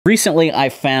Recently, I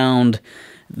found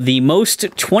the most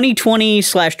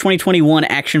 2020/2021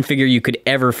 action figure you could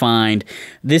ever find.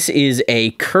 This is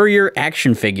a Courier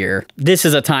action figure. This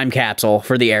is a time capsule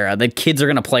for the era. The kids are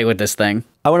going to play with this thing.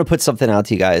 I want to put something out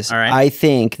to you guys. All right. I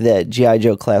think that G.I.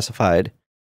 Joe Classified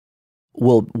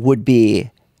would be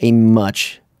a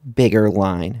much bigger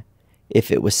line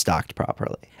if it was stocked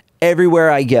properly.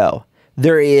 Everywhere I go,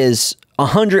 there is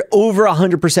over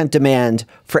 100% demand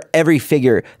for every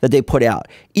figure that they put out.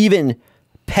 Even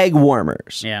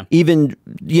Pegwarmers, even,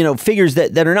 you know, figures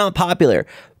that are not popular,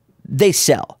 they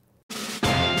sell.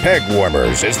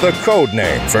 Pegwarmers is the code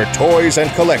name for toys and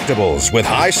collectibles with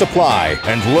high supply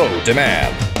and low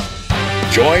demand.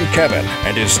 Join Kevin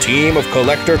and his team of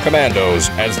collector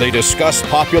commandos as they discuss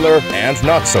popular and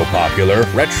not so popular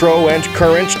retro and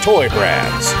current toy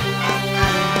brands.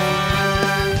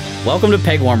 Welcome to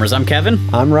Pegwarmers. I'm Kevin.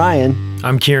 I'm Ryan.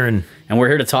 I'm Kieran. And we're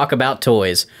here to talk about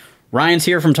toys. Ryan's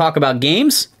here from Talk About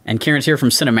Games, and Kieran's here from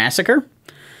Cinemassacre. Do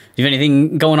you have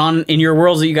anything going on in your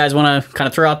worlds that you guys want to kind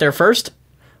of throw out there first?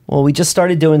 Well, we just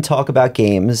started doing Talk About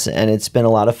Games, and it's been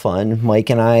a lot of fun. Mike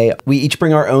and I, we each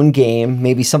bring our own game,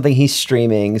 maybe something he's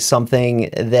streaming, something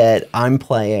that I'm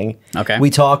playing. Okay. We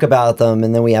talk about them,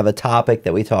 and then we have a topic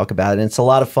that we talk about, and it's a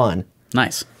lot of fun.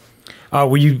 Nice.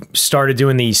 We started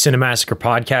doing the Cinemassacre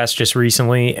podcast just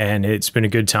recently, and it's been a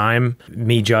good time.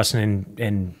 Me, Justin,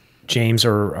 and James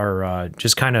are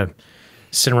just kind of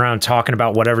sitting around talking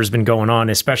about whatever's been going on,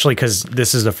 especially because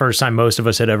this is the first time most of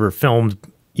us had ever filmed,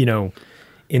 you know,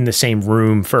 in the same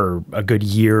room for a good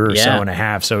year or so and a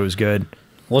half, so it was good.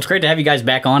 Well, it's great to have you guys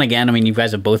back on again. I mean, you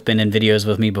guys have both been in videos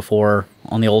with me before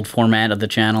on the old format of the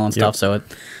channel and stuff, so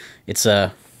it's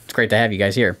great to have you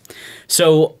guys here.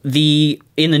 So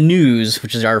in the news,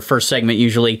 which is our first segment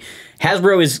usually,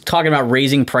 Hasbro is talking about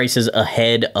raising prices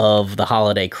ahead of the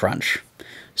holiday crunch.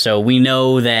 So we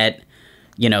know that,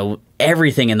 you know,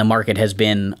 everything in the market has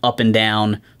been up and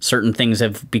down. Certain things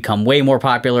have become way more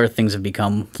popular, things have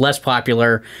become less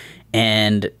popular,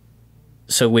 and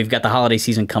so we've got the holiday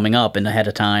season coming up, and ahead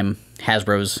of time,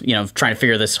 Hasbro's, you know, trying to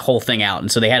figure this whole thing out.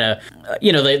 And so they had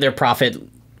their profit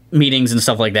meetings and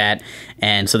stuff like that,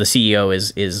 and so the CEO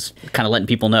is kind of letting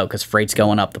people know because freight's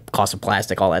going up, the cost of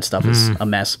plastic, all that stuff is a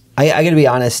mess. I gotta be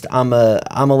honest, I'm a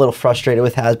little frustrated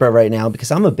with Hasbro right now because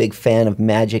I'm a big fan of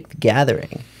Magic the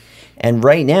Gathering, and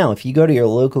right now, if you go to your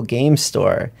local game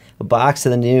store, a box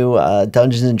of the new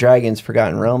Dungeons and Dragons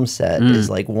Forgotten Realms set is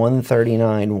like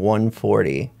 $139,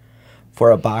 $140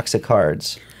 for a box of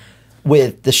cards.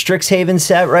 With the Strixhaven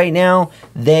set right now,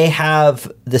 they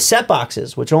have the set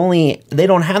boxes, which they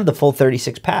don't have the full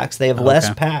 36 packs. They have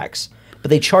less packs,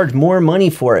 but they charge more money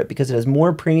for it because it has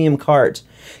more premium cards.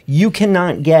 You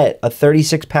cannot get a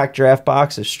 36-pack draft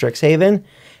box of Strixhaven.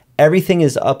 Everything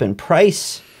is up in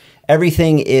price.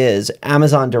 Everything is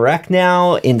Amazon Direct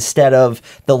now instead of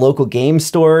the local game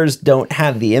stores don't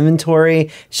have the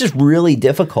inventory. It's just really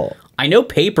difficult. I know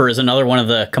paper is another one of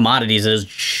the commodities that has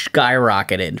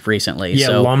skyrocketed recently. Yeah,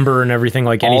 so lumber and everything,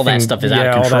 like anything. All that stuff is out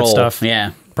of control. All that stuff.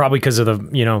 Yeah. Probably because of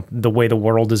the way the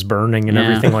world is burning and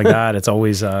everything like that. It's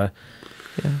always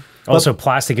also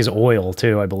plastic is oil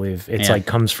too, I believe. It's like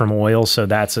comes from oil, so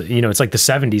that's it's like the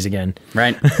 70s again.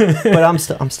 Right. But I'm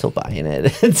still buying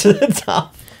it. It's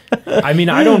tough. I mean,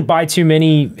 I don't buy too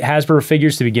many Hasbro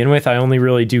figures to begin with. I only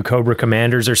really do Cobra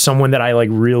Commanders or someone that I like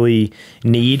really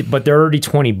need, but they're already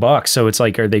 $20. So it's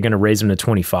like, are they going to raise them to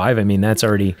 25? I mean, that's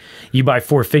already, you buy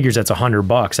 4 figures, that's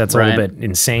 $100. That's a little bit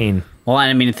insane. Well,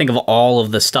 I mean, think of all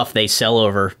of the stuff they sell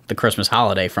over the Christmas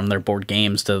holiday, from their board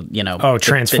games to,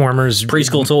 Transformers, the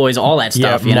preschool toys, all that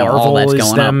stuff, Marvel all that's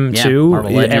going them up. too.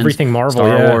 Marvel Legends, everything Marvel,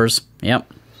 Star Wars.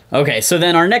 Yep. Okay, so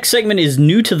then our next segment is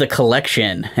new to the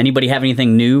collection. Anybody have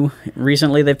anything new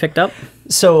recently they picked up?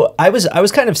 So I was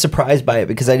kind of surprised by it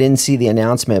because I didn't see the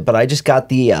announcement, but I just got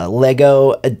the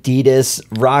Lego Adidas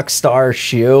Rockstar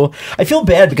shoe. I feel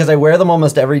bad because I wear them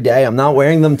almost every day. I'm not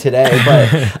wearing them today,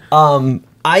 but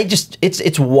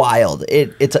it's wild.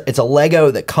 It's a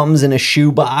Lego that comes in a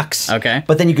shoe box. Okay.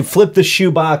 But then you can flip the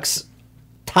shoe box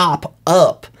top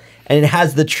up, and it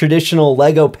has the traditional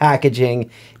Lego packaging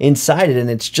inside it, and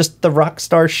it's just the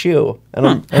Rockstar shoe,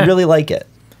 and I really like it.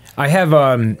 I have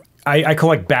I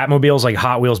collect Batmobiles, like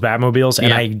Hot Wheels Batmobiles,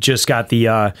 and I just got the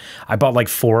I bought like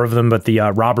 4 of them, but the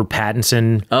Robert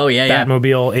Pattinson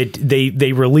Batmobile.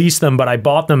 They released them, but I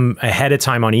bought them ahead of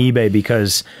time on eBay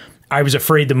because I was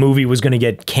afraid the movie was going to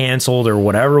get canceled or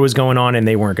whatever was going on, and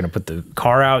they weren't going to put the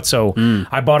car out. So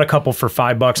I bought a couple for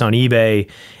 $5 on eBay,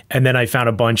 and then I found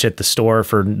a bunch at the store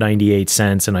for 98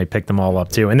 cents, and I picked them all up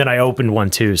too. And then I opened one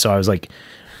too, so I was like,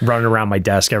 running around my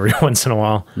desk every once in a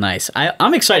while. Nice.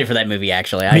 I'm excited for that movie,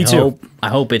 actually. Me too. I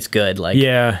hope it's good. Like,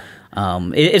 yeah.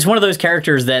 It's one of those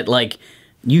characters that, like,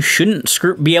 you shouldn't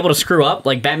be able to screw up.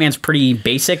 Like, Batman's pretty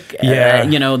basic,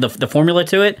 you know, the formula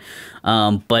to it.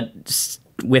 But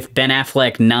with Ben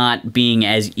Affleck not being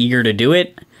as eager to do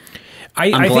it,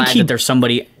 I'm glad that there's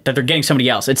somebody, that they're getting somebody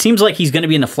else. It seems like he's going to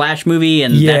be in the Flash movie,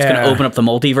 and that's going to open up the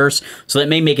multiverse. So that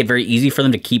may make it very easy for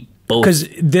them to keep both. Because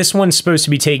this one's supposed to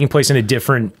be taking place in a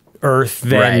different Earth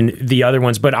than the other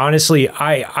ones. But honestly,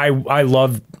 I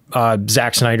love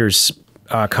Zack Snyder's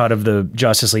cut of the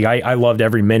Justice League. I loved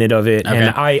every minute of it. And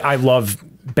I love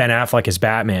Ben Affleck as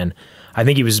Batman. I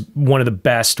think he was one of the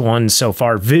best ones so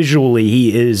far. Visually,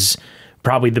 he is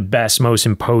probably the best, most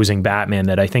imposing Batman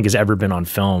that I think has ever been on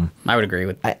film. I would agree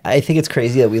with that. I think it's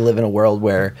crazy that we live in a world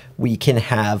where we can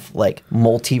have like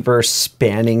multiverse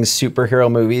spanning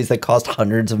superhero movies that cost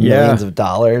hundreds of millions of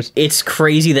dollars. It's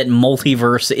crazy that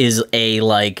multiverse is a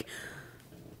like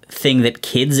thing that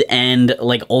kids and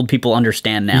like old people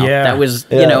understand now. That was,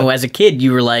 you know, as a kid,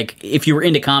 you were like, if you were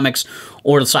into comics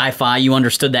or the sci-fi, you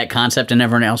understood that concept, and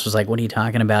everyone else was like, what are you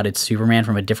talking about? It's Superman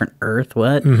from a different Earth?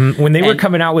 What? When they were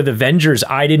coming out with Avengers,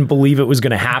 I didn't believe it was going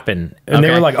to happen. And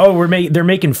they were like, oh, they're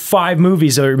making 5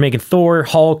 movies. They're making Thor,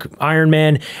 Hulk, Iron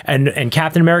Man, and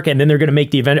Captain America, and then they're going to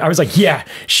make the Avengers. I was like, yeah,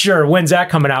 sure. When's that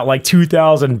coming out? Like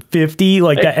 2050?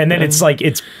 Like that. And then it's like,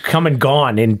 it's come and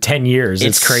gone in 10 years.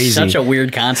 It's crazy. Such a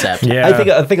weird concept. Yeah.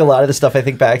 I think a lot of the stuff, I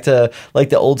think back to like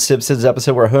the old Simpsons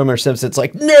episode where Homer Simpson's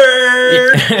like,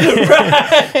 nerd!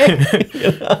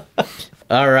 You know?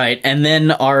 All right, and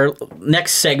then our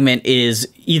next segment is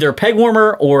either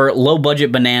Pegwarmer or Low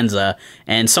Budget Bonanza.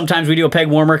 And sometimes we do a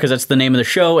Pegwarmer because that's the name of the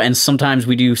show, and sometimes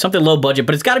we do something low budget,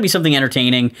 but it's got to be something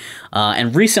entertaining.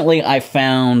 And recently I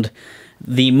found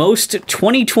the most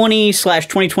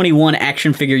 2020/2021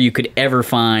 action figure you could ever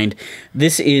find.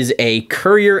 This is a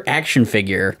Courier action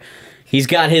figure. He's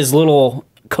got his little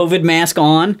COVID mask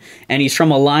on, and he's from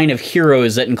a line of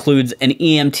heroes that includes an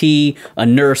EMT, a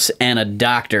nurse, and a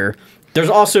doctor. There's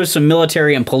also some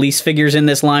military and police figures in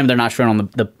this line. They're not shown on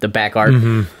the back art.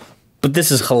 But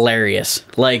this is hilarious.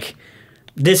 Like,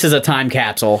 this is a time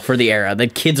capsule for the era. The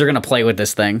kids are going to play with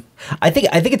this thing. I think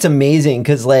it's amazing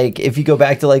because, like, if you go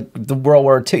back to like the World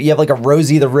War II, you have like a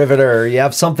Rosie the Riveter. You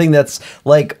have something that's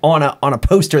like on a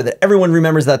poster that everyone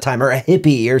remembers that time, or a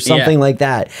hippie or something like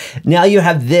that. Now you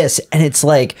have this, and it's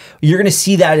like you're going to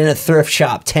see that in a thrift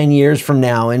shop 10 years from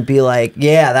now and be like,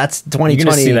 yeah, that's 2020. You're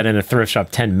going to see that in a thrift shop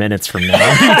 10 minutes from now.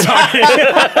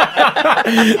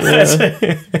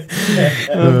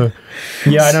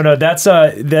 Yeah, I don't know. That's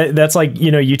like,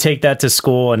 you know, you take that to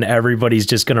school and everybody's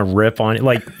just gonna rip on it.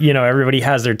 Like, you know, everybody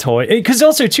has their toy. Because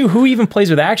also too, who even plays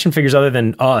with action figures other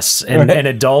than us and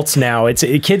adults now?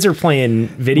 Kids are playing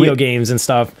video games and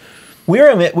stuff. We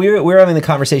were having the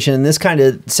conversation, and this kind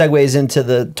of segues into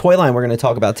the toy line we're going to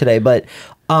talk about today. But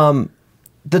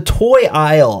the toy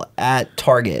aisle at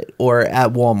Target or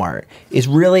at Walmart is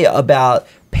really about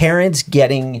parents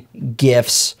getting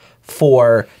gifts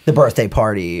for the birthday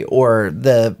party or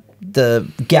the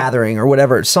gathering or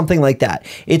whatever, something like that.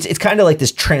 It's kind of like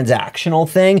this transactional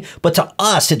thing, but to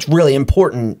us, it's really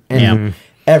important and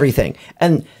everything.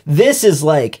 And this is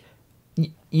like,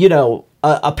 you know,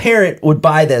 a parent would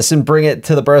buy this and bring it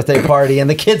to the birthday party, and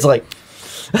the kid's like,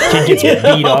 kid gets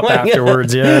beat up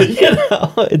afterwards. You know,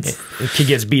 kid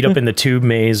gets beat up in the tube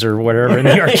maze or whatever in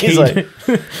the arcade.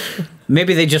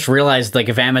 Maybe they just realized, like,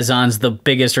 if Amazon's the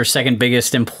biggest or second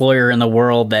biggest employer in the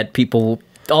world, that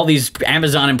all these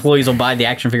Amazon employees will buy the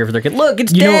action figure for their kid. Look,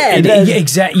 it's Dad.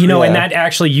 Exactly. You know, and that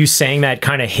actually, you saying that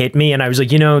kind of hit me, and I was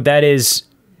like, you know, that is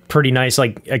pretty nice.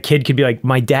 Like, a kid could be like,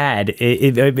 my dad,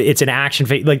 it's an action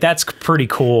figure. Like, that's pretty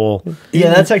cool.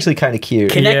 Yeah, that's actually kind of cute.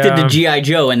 Connected to G.I.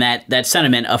 Joe and that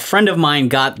sentiment, a friend of mine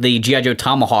got the G.I. Joe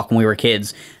Tomahawk when we were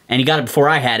kids, and he got it before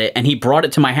I had it, and he brought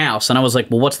it to my house, and I was like,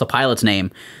 well, what's the pilot's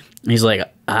name? And he's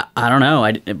like, I don't know.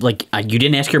 You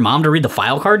didn't ask your mom to read the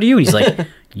file card to you? He's like,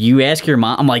 you ask your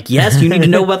mom? I'm like, yes, you need to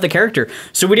know about the character.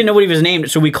 So we didn't know what he was named,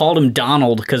 so we called him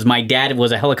Donald because my dad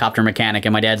was a helicopter mechanic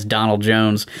and my dad's Donald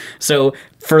Jones. So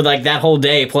for like that whole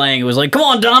day playing, it was like, come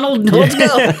on, Donald, let's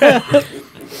go.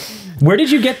 Where did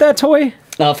you get that toy?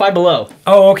 Five Below.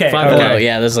 Oh, okay. Five Below,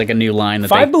 yeah, there's like a new line.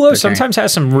 Five Below sometimes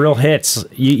has some real hits.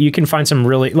 You can find some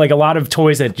really, like a lot of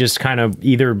toys that just kind of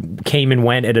either came and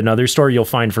went at another store, you'll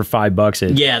find for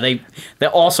 $5. Yeah, they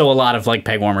also a lot of like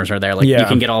Pegwarmers are there. Like you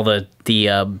can get all the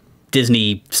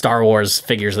Disney Star Wars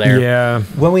figures there. Yeah.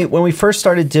 When we first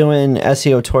started doing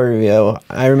SEO toy review,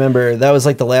 I remember that was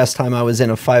like the last time I was in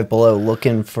a Five Below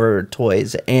looking for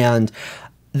toys, and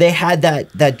they had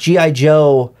that G.I.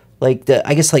 Joe, like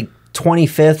I guess like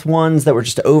 25th ones that were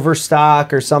just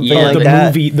overstock or something like the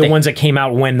that. The ones that came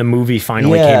out when the movie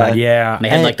finally came out. Yeah, they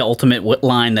had like the Ultimate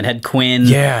line that had Quinn.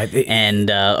 Yeah, and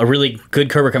a really good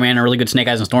Cobra Commander, a really good Snake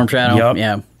Eyes and Storm Shadow. Yep.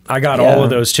 Yeah. I got all of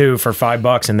those too for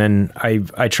 $5, and then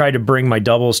I tried to bring my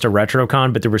doubles to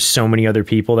RetroCon, but there were so many other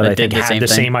people that I think had the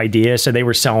same idea, so they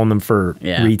were selling them for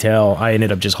retail. I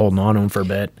ended up just holding on to them for a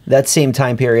bit. That same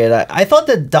time period, I thought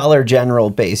the Dollar General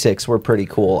basics were pretty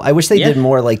cool. I wish they did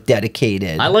more like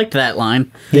dedicated. I liked that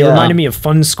line. They reminded me of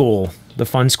Fun School, the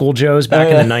Fun School Joes back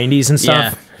in the 90s and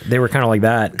stuff. Yeah. They were kind of like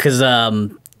that. Because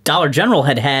Dollar General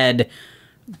had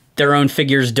their own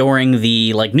figures during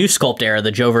the like New Sculpt era, the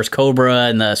Joe vs. Cobra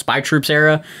and the Spy Troops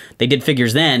era. They did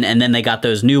figures then, and then they got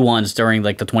those new ones during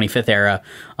like the 25th era,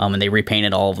 and they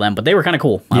repainted all of them. But they were kind of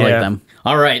cool. I like them.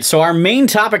 All right, so our main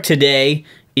topic today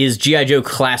is G.I. Joe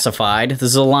Classified. This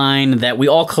is a line that we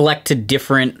all collect to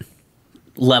different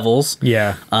levels.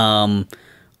 Yeah.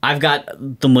 I've got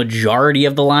the majority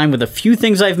of the line with a few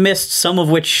things I've missed, some of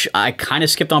which I kind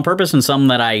of skipped on purpose and some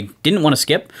that I didn't want to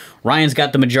skip. Ryan's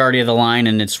got the majority of the line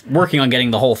and it's working on getting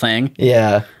the whole thing.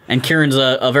 Yeah. And Kieran's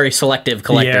a very selective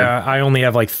collector. Yeah, I only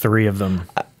have like 3 of them.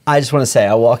 I just want to say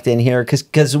I walked in here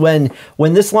because when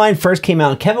this line first came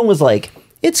out, Kevin was like,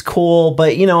 it's cool,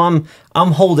 but you know,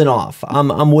 I'm holding off.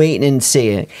 I'm waiting and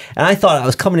seeing. And I thought I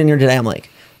was coming in here today, I'm like,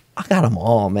 I got them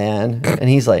all, man. And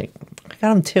he's like, I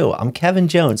got them too. I'm Kevin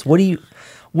Jones. What do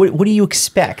you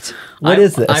expect? What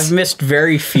is this? I've missed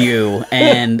very few,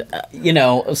 and you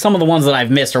know, some of the ones that I've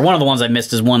missed, or one of the ones I've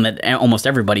missed, is one that almost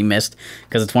everybody missed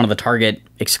because it's one of the Target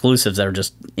exclusives that are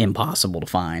just impossible to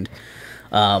find.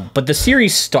 But the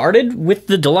series started with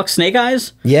the Deluxe Snake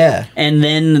Eyes, and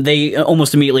then they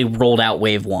almost immediately rolled out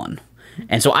Wave 1.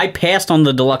 And so I passed on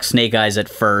the Deluxe Snake Eyes at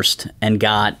first and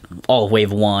got all of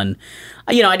Wave 1.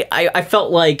 You know, I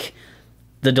felt like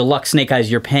the Deluxe Snake Eyes,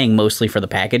 you're paying mostly for the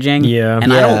packaging. Yeah.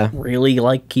 And I don't really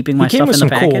like keeping my stuff in the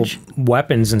package. Cool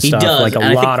weapons and stuff. He does. Like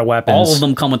a lot of weapons. All of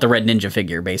them come with the Red Ninja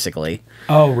figure, basically.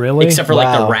 Oh, really? Except for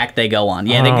like the rack they go on.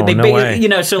 Yeah, no way. You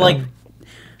know, so like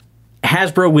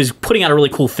Hasbro was putting out a really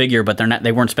cool figure, but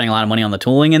they weren't spending a lot of money on the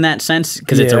tooling in that sense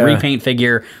because it's a repaint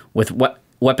figure with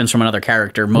weapons from another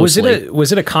character mostly.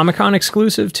 Was it a Comic-Con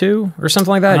exclusive too or something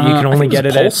like that? You can only get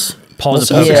it Pulse. at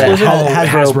Pulse. Exclusive?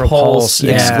 Hasbro Pulse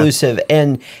exclusive.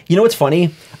 And you know what's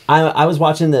funny? I was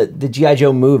watching the G.I.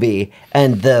 Joe movie,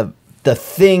 and the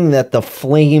thing that the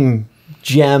flame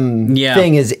gem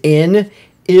thing is in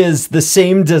is the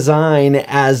same design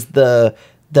as the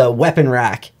weapon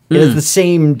rack. It is the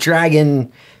same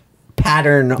dragon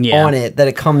pattern on it that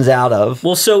it comes out of.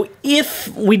 Well, so if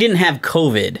we didn't have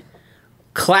COVID,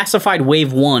 Classified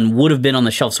Wave 1 would have been on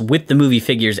the shelves with the movie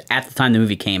figures at the time the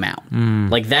movie came out.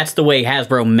 Like, that's the way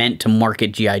Hasbro meant to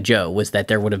market G.I. Joe, was that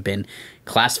there would have been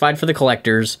Classified for the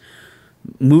collectors,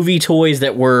 movie toys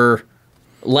that were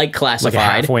like Classified, like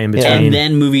halfway in between, and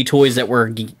then movie toys that were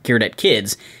geared at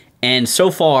kids. And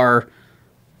so far,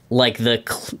 like, the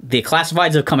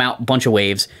Classifieds have come out a bunch of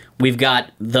waves. We've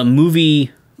got the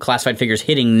movie Classified figures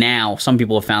hitting now. Some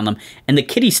people have found them. And the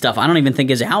kitty stuff, I don't even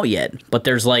think is out yet. But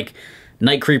there's, like,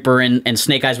 Night Creeper and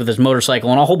Snake Eyes with his motorcycle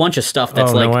and a whole bunch of stuff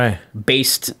that's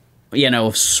based, you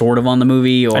know, sort of on the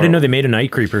movie. Or, I didn't know they made a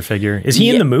Night Creeper figure. Is he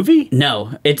in the movie?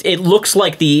 No, it looks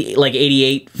like the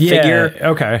 88 figure.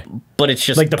 Okay, but it's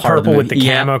just like the purple with the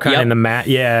camo kind of in the mat.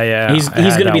 Yeah. He's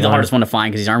going to be the hardest one to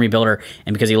find because he's Army Builder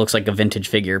and because he looks like a vintage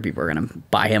figure. People are going to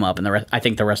buy him up, and I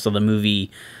think the rest of the movie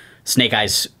Snake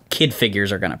Eyes kid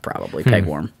figures are going to probably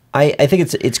pegworm. I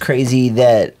think it's crazy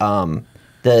that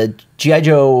the G.I.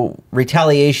 Joe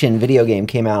Retaliation video game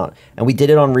came out, and we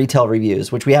did it on Retail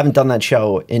Reviews, which we haven't done that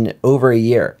show in over a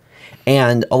year.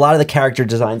 And a lot of the character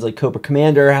designs, like Cobra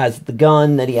Commander has the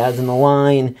gun that he has in the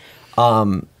line.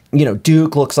 You know,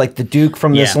 Duke looks like the Duke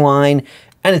from this line.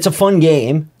 And it's a fun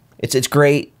game. It's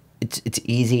great. It's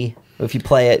easy if you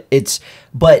play it.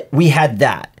 But we had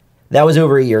that. That was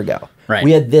over a year ago. Right.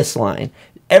 We had this line.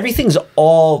 Everything's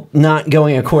all not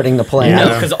going according to plan.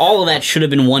 No, because all of that should have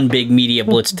been one big media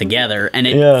blitz together. And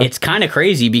it's kind of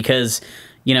crazy because,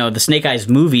 you know, the Snake Eyes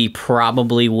movie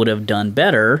probably would have done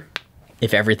better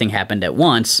if everything happened at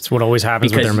once. It's what always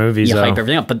happens with their movies, you though. hype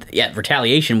everything up. But yeah,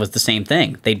 Retaliation was the same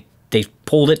thing. They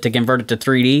pulled it to convert it to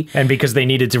 3D. And because they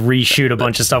needed to reshoot a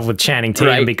bunch of stuff with Channing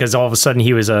Tatum because all of a sudden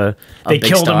he was they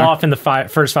killed him off in the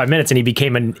first 5 minutes and he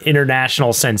became an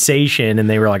international sensation and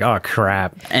they were like, oh,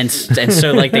 crap. And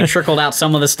so like they trickled out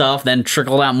some of the stuff, then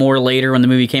trickled out more later when the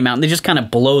movie came out. And they just kind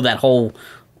of blow that whole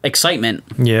excitement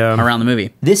around the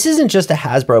movie. This isn't just a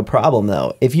Hasbro problem,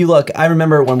 though. If you look, I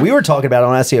remember when we were talking about it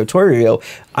on SEO Toy Review,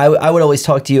 I would always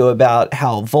talk to you about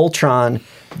how Voltron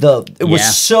It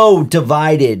was so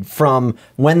divided from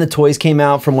when the toys came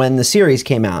out from when the series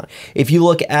came out. If you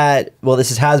look at, well,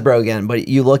 this is Hasbro again, but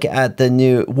you look at the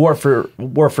new War for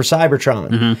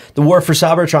Cybertron. The War for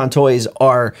Cybertron toys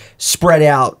are spread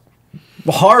out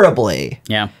horribly.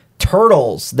 Yeah.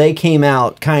 Turtles, they came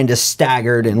out kind of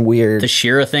staggered and weird. The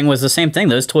She-Ra thing was the same thing.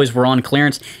 Those toys were on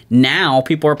clearance. Now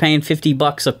people are paying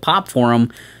 $50 a pop for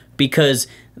them because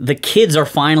the kids are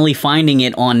finally finding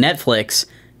it on Netflix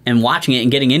and watching it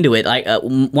and getting into it.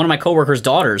 One of my coworkers'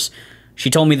 daughters, she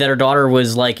told me that her daughter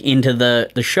was like into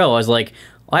the show. I was like,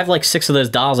 I have like 6 of those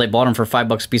dolls. I bought them for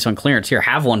 $5 a piece on clearance. Here,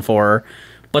 have one for her.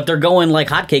 But they're going like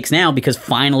hotcakes now because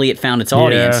finally it found its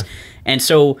audience. And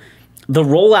so the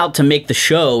rollout to make the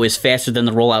show is faster than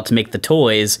the rollout to make the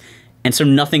toys, and so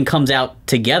nothing comes out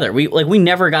together. We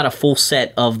never got a full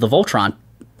set of the Voltron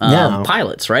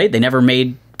pilots, right? They never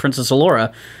made Princess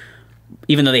Allura,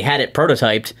 even though they had it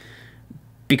prototyped,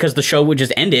 because the show would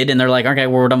just ended, and they're like, okay,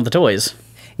 we're done with the toys.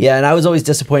 Yeah, and I was always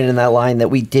disappointed in that line that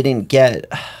we didn't get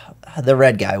the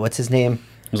red guy. What's his name?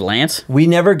 Was it Lance? We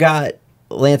never got...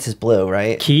 Lance is blue,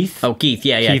 right? Keith? Oh, Keith.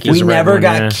 Yeah. Keith we never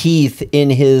got Keith in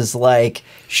his, like,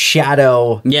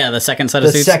 shadow... Yeah, the second set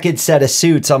of suits. The second set of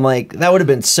suits. I'm like, that would have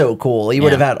been so cool. He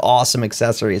would have had awesome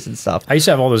accessories and stuff. I used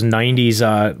to have all those 90s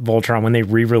Voltron when they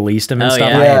re-released them and stuff.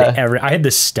 Yeah. I had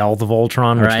the stealth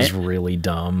Voltron, which was really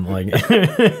dumb. Like,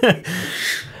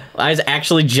 I was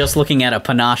actually just looking at a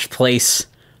Panache Place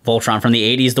Voltron from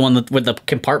the 80s, the one with the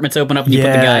compartments open up and you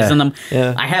put the guys in them.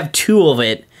 Yeah. I have 2 of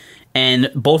it.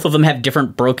 And both of them have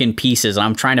different broken pieces.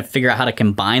 I'm trying to figure out how to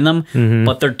combine them,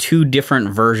 but they're 2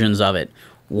 different versions of it.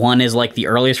 One is like the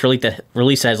earliest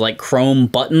release has like chrome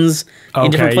buttons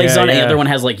in different places on it. The other one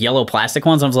has like yellow plastic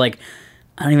ones. I was like,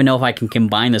 I don't even know if I can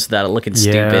combine this without it looking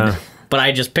stupid. But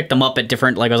I just picked them up at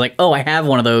different, like I was like, oh, I have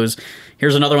one of those.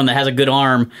 Here's another one that has a good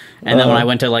arm. And then when I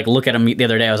went to like look at them the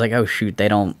other day, I was like, oh shoot, they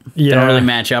don't really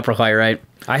match up quite right.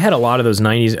 I had a lot of those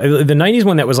 90s. The 90s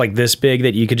one that was like this big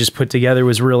that you could just put together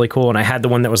was really cool. And I had the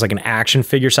one that was like an action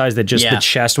figure size that just the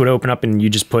chest would open up and you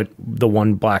just put the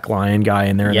one Black Lion guy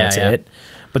in there and that's it.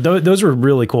 But those were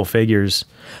really cool figures.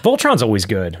 Voltron's always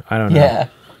good. I don't know. Yeah.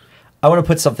 I want to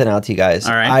put something out to you guys.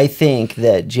 All right. I think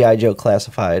that G.I. Joe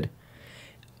Classified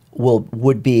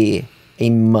would be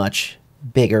a much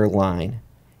bigger line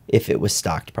if it was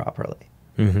stocked properly.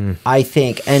 I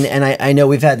think, and I know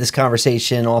we've had this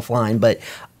conversation offline, but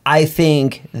I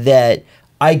think that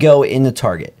I go in the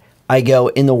Target, I go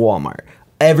in the Walmart,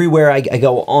 everywhere I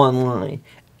go online,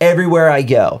 everywhere I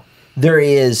go, there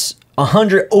is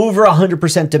over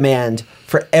 100% demand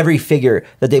for every figure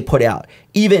that they put out.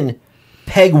 Even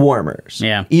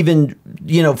Pegwarmers, even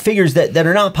figures that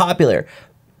are not popular,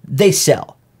 they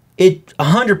sell. It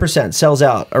 100% sells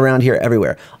out around here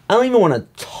everywhere. I don't even want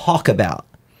to talk about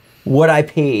what I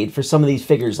paid for some of these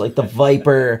figures, like the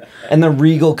Viper and the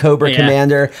Regal Cobra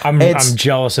Commander. I'm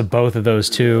jealous of both of those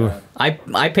too.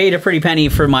 I paid a pretty penny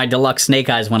for my deluxe Snake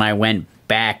Eyes when I went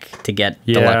back to get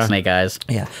deluxe Snake Eyes.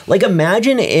 Yeah, like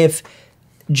imagine if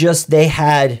just they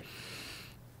had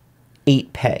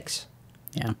 8 pegs.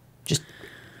 Yeah,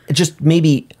 just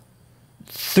maybe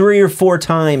 3 or 4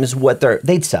 times what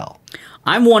they'd sell.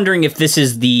 I'm wondering if this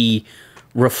is the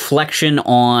reflection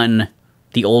on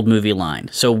the old movie line.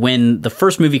 So when the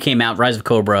first movie came out, Rise of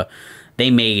Cobra,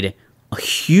 they made a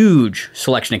huge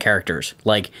selection of characters.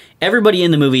 Like everybody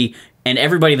in the movie and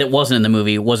everybody that wasn't in the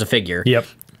movie was a figure. Yep.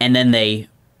 And then they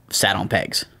sat on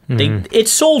pegs. It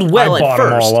sold well at first. I bought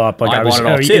them all up. Like I bought it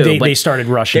all too. They started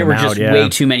rushing them out. There were just way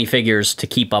too many figures to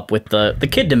keep up with the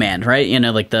kid demand, right?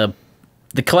 Like the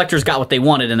collectors got what they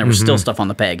wanted and there was still stuff on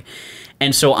the peg.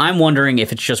 And so I'm wondering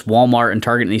if it's just Walmart and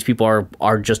Target and these people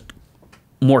are just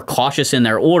more cautious in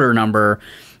their order number,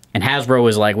 and Hasbro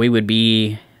was like, we would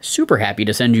be super happy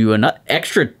to send you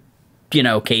extra,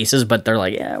 cases, but they're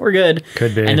like, yeah, we're good.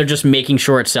 Could be. And they're just making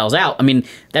sure it sells out. I mean,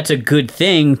 that's a good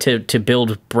thing to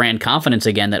build brand confidence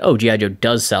again that, oh, G.I. Joe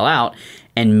does sell out,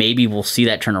 and maybe we'll see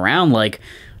that turn around. Like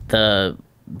the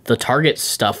Target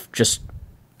stuff just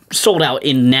sold out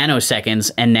in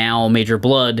nanoseconds, and now Major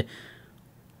Blood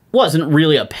wasn't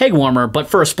really a peg warmer, but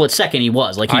for a split second he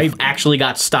was. Like he actually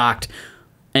got stocked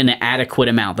an adequate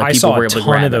amount that people were able to grab. I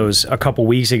saw a ton of those a couple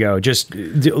weeks ago. Just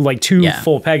like 2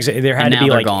 full pegs. There had to be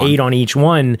like gone. 8 on each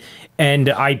one, and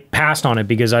I passed on it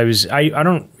because I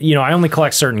don't I only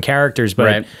collect certain characters,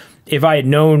 but if I had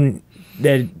known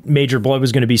that Major Blood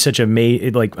was going to be such a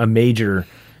major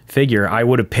figure, I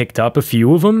would have picked up a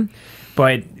few of them.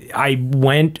 But I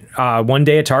went one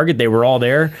day at Target, they were all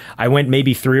there. I went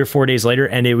maybe 3 or 4 days later,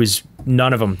 and it was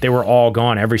none of them. They were all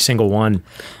gone, every single one.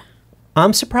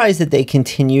 I'm surprised that they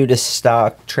continue to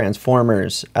stock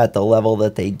Transformers at the level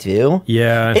that they do.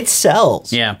 Yeah. It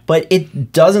sells. Yeah. But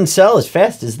it doesn't sell as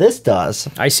fast as this does.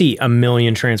 I see a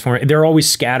million Transformers. They're always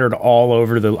scattered all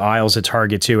over the aisles at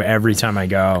Target, too, every time I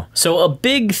go. So a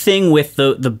big thing with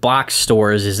the box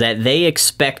stores is that they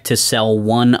expect to sell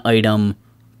one item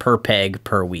per peg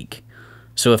per week.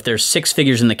 So if there's 6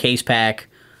 figures in the case pack,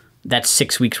 that's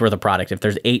 6 weeks worth of product. If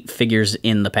there's 8 figures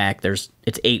in the pack, it's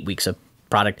 8 weeks of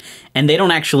product. And they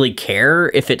don't actually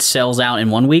care if it sells out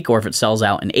in 1 week or if it sells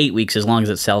out in 8 weeks, as long as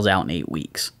it sells out in 8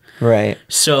 weeks. Right.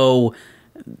 So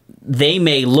they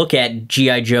may look at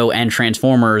G.I. Joe and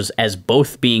Transformers as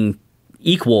both being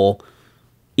equal,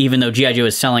 even though G.I. Joe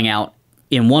is selling out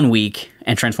in 1 week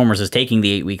and Transformers is taking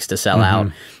the 8 weeks to sell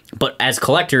out. But as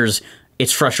collectors,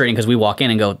 it's frustrating because we walk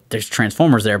in and go, there's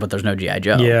Transformers there, but there's no G.I.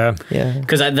 Joe. Yeah. Yeah.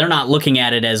 Because they're not looking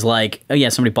at it as like, oh yeah,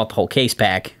 somebody bought the whole case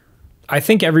pack. I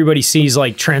think everybody sees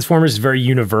like Transformers is very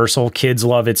universal. Kids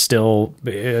love it still.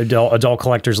 Adult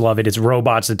collectors love it. It's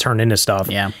robots that turn into stuff.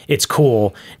 Yeah. It's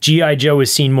cool. G.I. Joe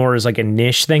is seen more as like a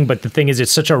niche thing, but the thing is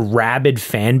it's such a rabid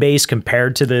fan base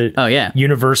compared to the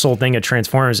universal thing of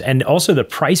Transformers. And also the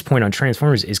price point on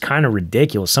Transformers is kind of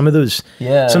ridiculous. Some of those,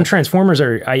 some Transformers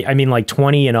are, I mean like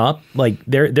 20 and up, like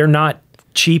they're not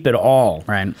cheap at all.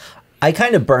 Right. I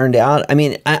kind of burned out. I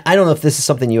mean, I don't know if this is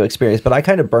something you experienced, but I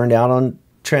kind of burned out on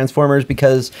Transformers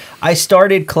because I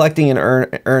started collecting in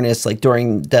earnest like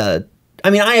during the I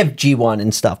mean I have G1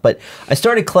 and stuff, but I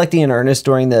started collecting in earnest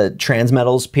during the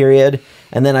Transmetals period,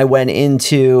 and then I went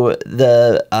into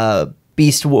the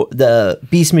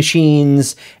Beast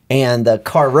Machines and the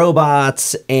car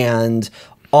robots and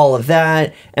all of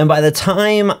that, and by the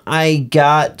time I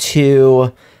got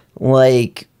to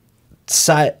like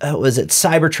was it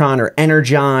Cybertron or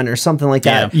Energon or something like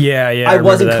that? Yeah. I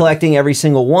wasn't collecting every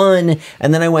single one,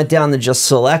 and then I went down to just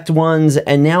select ones,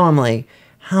 and now I'm like,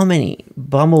 how many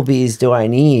Bumblebees do I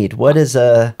need? What is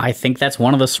a... I think that's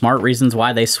one of the smart reasons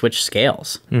why they switch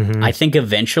scales. I think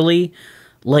eventually,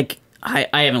 like, I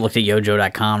haven't looked at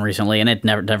yojo.com recently, and it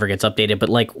never gets updated, but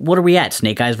like, what are we at?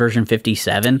 Snake Eyes version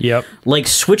 57? Yep. Like,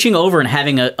 switching over and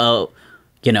having a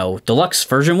deluxe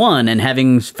version 1 and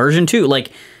having version 2,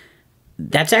 like...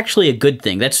 That's actually a good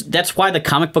thing. That's why the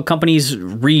comic book companies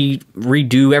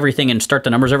redo everything and start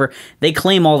the numbers over. They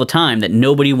claim all the time that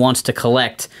nobody wants to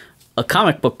collect a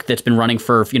comic book that's been running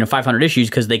for 500 issues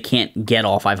because they can't get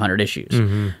all 500 issues.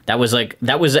 That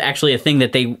was actually a thing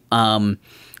that they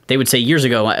would say years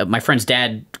ago. My friend's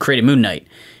dad created Moon Knight,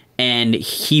 and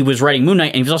he was writing Moon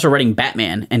Knight, and he was also writing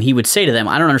Batman. And he would say to them,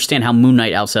 "I don't understand how Moon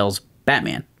Knight outsells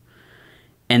Batman."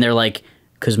 And they're like,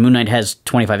 "Because Moon Knight has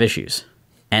 25 issues."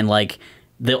 And like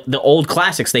the old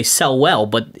classics, they sell well,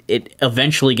 but it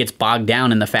eventually gets bogged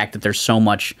down in the fact that there's so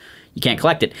much you can't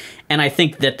collect it. And I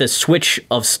think that the switch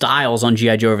of styles on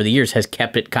G.I. Joe over the years has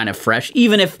kept it kind of fresh.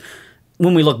 Even if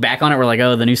when we look back on it, we're like,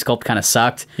 oh, the new sculpt kind of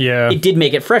sucked. Yeah. It did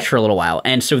make it fresh for a little while.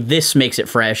 And so this makes it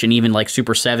fresh. And even like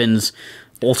Super7's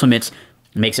Ultimates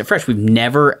makes it fresh. We've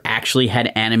never actually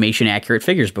had animation accurate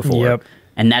figures before. Yep.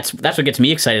 And that's what gets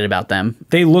me excited about them.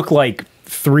 They look like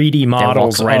 3D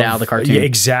models right out of the cartoon.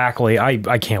 Exactly. I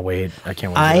can't wait. I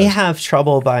can't wait. I have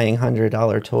trouble buying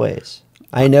 $100 toys.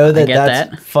 I know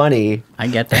that's funny. I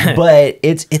get that. But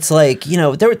it's like,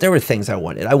 there were things I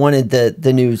wanted. I wanted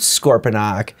the new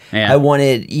Scorponok. Yeah. I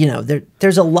wanted,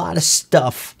 there's a lot of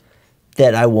stuff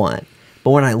that I want.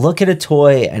 But when I look at a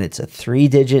toy and it's a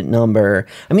 3-digit number,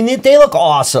 I mean, they look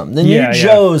awesome. The new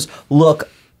Joes look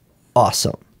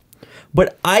awesome.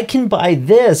 But I can buy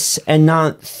this and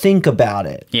not think about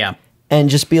it. Yeah. And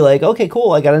just be like, okay,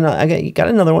 cool. I got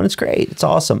another one. It's great. It's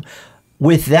awesome.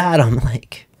 With that, I'm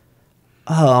like,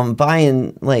 oh, I'm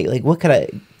buying like what could I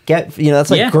get?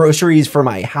 That's like groceries for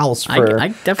my house for I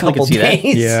definitely could see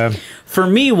days. that. Yeah. For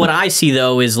me, what I see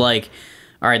though is like,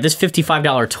 all right, this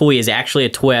 $55 toy is actually a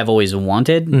toy I've always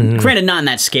wanted. Granted, not in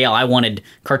that scale. I wanted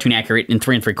cartoon accurate in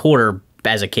 3 3/4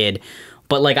 as a kid,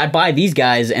 but like I buy these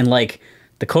guys and like.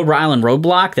 The Cobra Island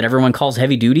Roadblock that everyone calls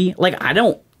heavy duty, like I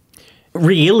don't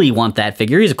really want that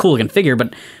figure. He's a cool looking figure,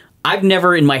 but I've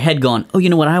never in my head gone, oh, you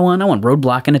know what I want? I want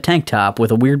Roadblock in a tank top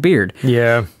with a weird beard.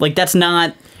 Yeah. Like that's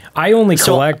not... I only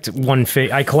collect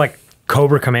I collect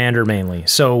Cobra Commander mainly.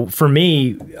 So for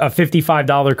me, a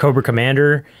 $55 Cobra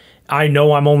Commander, I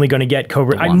know I'm only going to get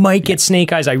Cobra. I might get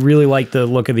Snake Eyes. I really like the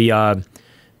look of the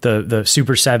the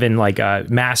Super 7 like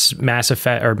mass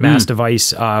effect or mass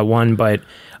device one, but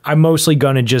I'm mostly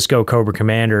gonna just go Cobra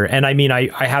Commander. And I mean, I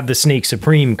have the Snake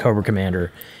Supreme Cobra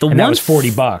Commander, and that was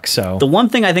 $40. So the one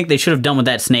thing I think they should have done with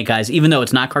that Snake Eyes, even though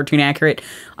it's not cartoon accurate,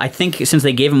 I think since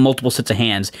they gave him multiple sets of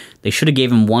hands, they should have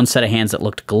gave him one set of hands that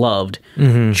looked gloved,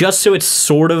 just so it's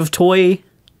sort of toy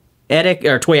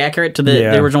accurate to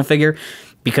the original figure,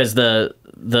 because in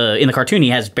the cartoon he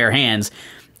has bare hands.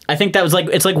 I think that was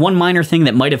it's like one minor thing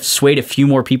that might have swayed a few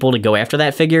more people to go after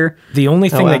that figure. The only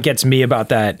thing that gets me about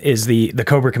that is the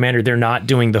Cobra Commander. They're not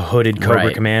doing the hooded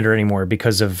Cobra Commander anymore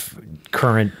because of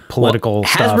current political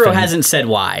stuff. Hasbro hasn't said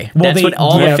why. Well, that's what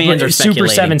all the fans are speculating.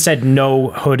 Super 7 said no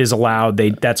hood is allowed.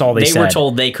 That's all they said. They were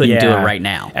told they couldn't do it right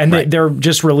now. And they're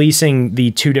just releasing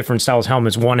the two different styles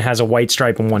helmets. One has a white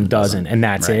stripe and one doesn't, and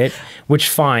that's it. Which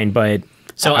fine, but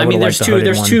so I mean, there's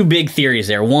two big theories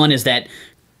there. One is that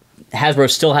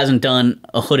Hasbro still hasn't done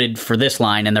a hooded for this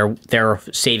line, and they're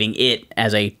saving it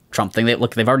as a Trump thing.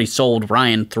 They've already sold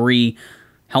Ryan 3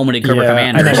 helmeted Cobra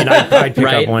Commanders, and I'd pick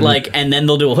right? up one. And then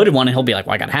they'll do a hooded one, and he'll be like,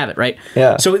 "Well, I gotta have it, right?"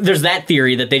 Yeah. So there's that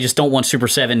theory that they just don't want Super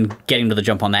 7 getting to the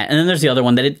jump on that, and then there's the other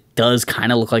one that it does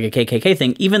kind of look like a KKK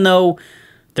thing, even though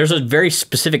there's a very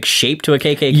specific shape to a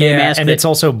KKK mask, and it's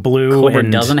also blue. Cobra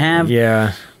and doesn't have.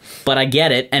 Yeah. But I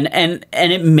get it, and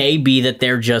it may be that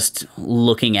they're just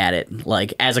looking at it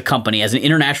like as a company, as an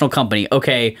international company.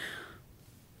 Okay,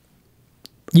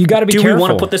 you got to be careful. Do we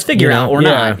want to put this figure out or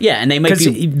not? Yeah, and they might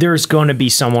be. There's going to be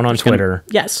someone on Twitter,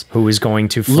 who is going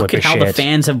to flip look at how the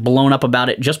fans have blown up about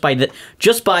it just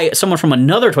by someone from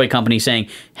another toy company saying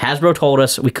Hasbro told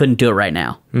us we couldn't do it right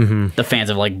now. The fans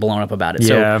have blown up about it.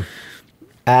 Yeah. So,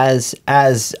 as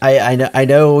I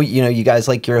know you guys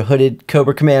like your hooded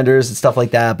Cobra Commanders and stuff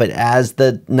like that, but as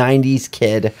the 90s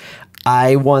kid,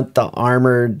 I want the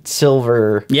armored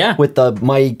silver with the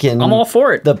mic, and I'm all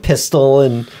for it. The pistol,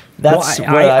 and that's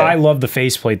I love the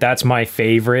faceplate. That's my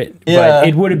favorite. But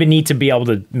it would have been neat to be able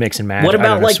to mix and match. What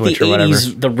about the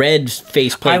 80s, the red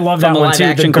faceplate? I love that one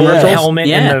too. The gold helmet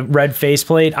and the red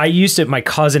faceplate. I used it. My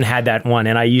cousin had that one,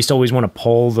 and I used to always want to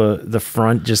pull the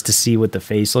front just to see what the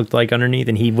face looked like underneath,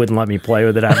 and he wouldn't let me play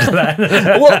with it after that.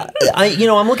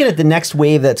 Well, I'm looking at the next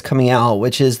wave that's coming out,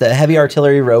 which is the heavy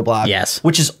artillery roadblock. Yes,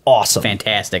 which is awesome,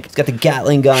 fantastic. It's got the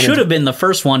Gatling gun. Should have been the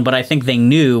first one, but I think they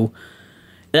knew.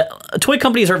 Toy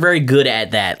companies are very good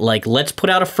at that. Like, let's put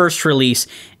out a first release,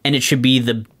 and it should be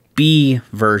the B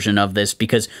version of this,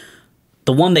 because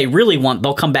the one they really want,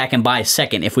 they'll come back and buy a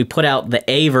second. If we put out the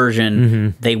A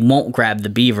version, they won't grab the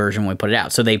B version when we put it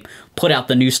out. So they put out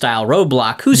the new style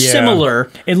Roadblock, who's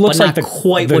similar. It looks but not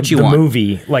quite what you want. The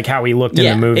movie, like how he looked in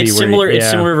the movie. It's similar. It's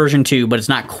similar version 2, but it's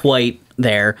not quite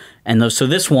there. And so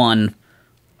this one,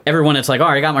 everyone, it's like, all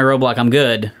right, I got my Roadblock, I'm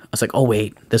good. I was like, oh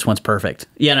wait, this one's perfect.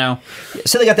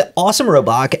 So they got the awesome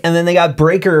Roadblock, and then they got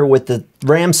Breaker with the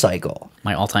Ram Cycle.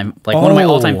 My all-time, one of my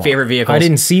all-time favorite vehicles. I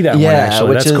didn't see that one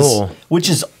actually. That's cool. Which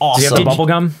is awesome. Does he have the bubble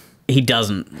gum? He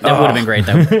doesn't. That would have been great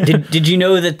though. Did you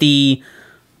know that the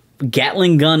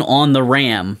Gatling gun on the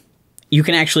Ram, you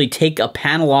can actually take a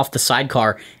panel off the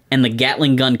sidecar, and the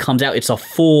Gatling gun comes out. It's a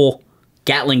full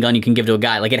Gatling gun you can give to a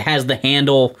guy. Like, it has the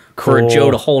handle for a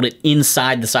Joe to hold it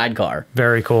inside the sidecar.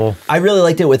 Very cool. I really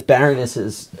liked it with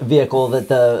Baroness's vehicle, that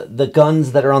the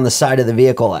guns that are on the side of the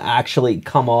vehicle actually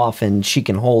come off and she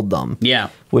can hold them. Yeah.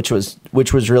 Which was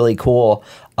really cool.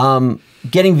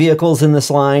 Getting vehicles in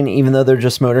this line, even though they're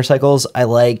just motorcycles, I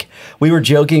like. We were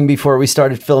joking before we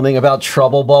started filming about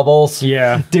Trouble Bubbles.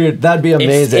 Yeah. Dude, that'd be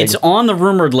amazing. It's on the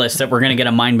rumored list that we're going to get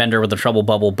a Mindbender with the Trouble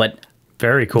Bubble, but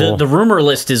very cool. The rumor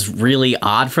list is really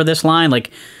odd for this line.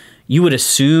 Like, you would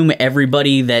assume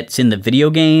everybody that's in the video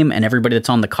game and everybody that's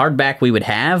on the card back we would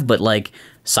have, but like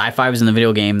Sci-Fi was in the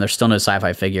video game, there's still no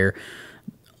Sci-Fi figure.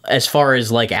 As far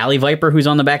as like Alley Viper, who's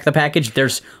on the back of the package,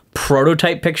 there's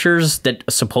prototype pictures that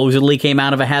supposedly came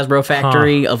out of a Hasbro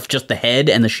factory of just the head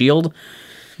and the shield.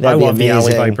 I love the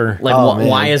Alley Viper. Like,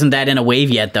 why isn't that in a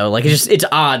wave yet, though? Like, it's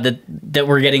odd that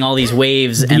we're getting all these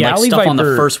waves and like stuff on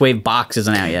the first wave box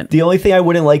isn't out yet. The only thing I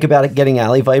wouldn't like about getting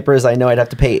Alley Viper is I know I'd have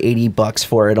to pay $80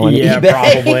 for it on eBay.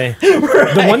 Probably.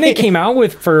 Right. The one they came out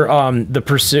with for the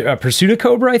Pursuit of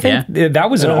Cobra, I think, that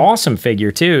was an awesome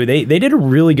figure too. They did a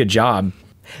really good job.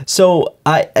 So,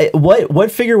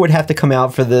 what figure would have to come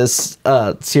out for this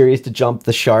series to jump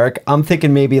the shark? I'm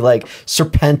thinking maybe like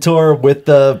Serpentor with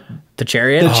the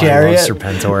chariot. The chariot. I love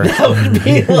Serpentor. That would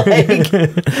be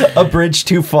like a bridge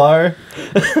too far.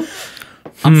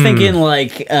 I'm thinking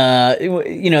like,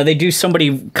 you know, they do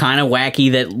somebody kind of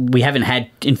wacky that we haven't had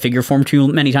in figure form too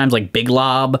many times, like Big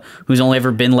Lob, who's only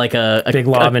ever been like a Big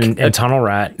Lob and Tunnel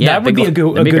Rat. Yeah, that would be a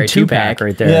good two-pack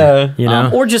right there. Yeah. You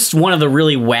know? Or just one of the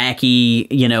really wacky,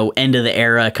 you know, end of the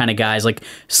era kind of guys, like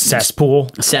Cesspool.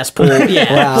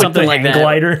 Yeah, something like that.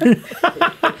 Glider.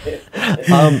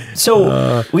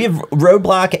 So we have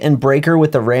Roadblock and Breaker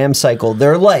with the Ram cycle.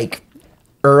 They're like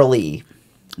early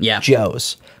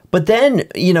Joes. But then,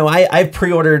 you know, I've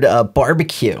pre-ordered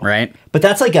Barbecue. Right. But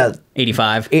that's like a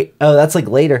 85. That's like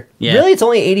later. Yeah. Really? It's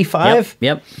only 85?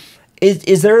 Yep.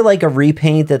 Is there like a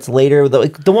repaint that's later?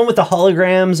 The one with the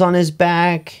holograms on his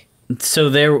back? So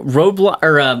there,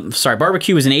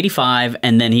 Barbecue was in 85,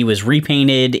 and then he was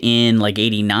repainted in like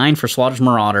 89 for Slaughter's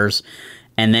Marauders.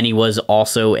 And then he was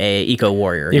also a Eco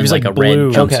Warrior. He was like a blue,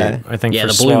 red jumpsuit, I think, yeah, for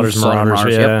the Slaughter's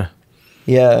Marauders. Yeah.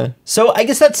 Yeah. So I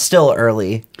guess that's still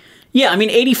early. Yeah, I mean,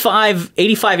 85 and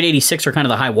 86 are kind of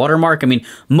the high watermark. I mean,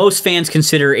 most fans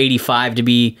consider 85 to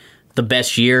be the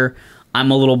best year. I'm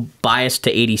a little biased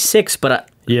to 86, but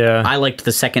I liked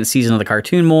the second season of the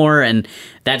cartoon more, and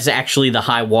that's actually the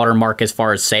high watermark as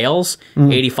far as sales.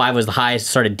 85 was the highest,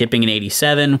 started dipping in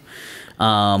 87.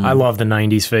 I love the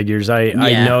 90s figures. I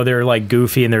know they're like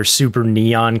goofy and they're super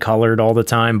neon colored all the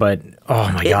time, but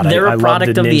oh my God, they're I a product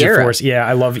love the of the Ninja era. Force. Yeah,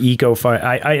 I love Eco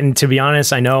Fight. And to be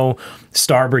honest, I know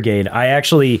Star Brigade. I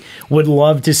actually would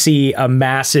love to see a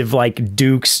massive like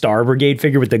Duke Star Brigade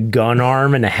figure with the gun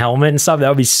arm and the helmet and stuff. That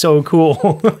would be so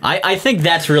cool. I think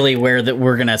that's really where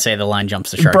we're gonna say the line jumps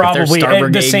the shark. Probably Star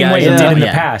Brigade the same guys, way it did in the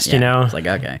past, you know? It's like,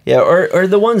 okay. Yeah, or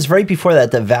the ones right before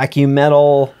that, the vacuum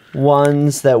metal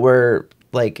ones that were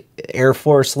like Air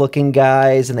Force looking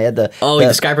guys, and they had the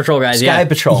Sky Patrol guys. Sky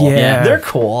Patrol. Yeah. They're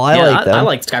cool. I like them. I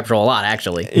like Sky Patrol a lot,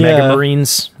 actually. Mega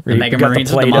Marines. The Mega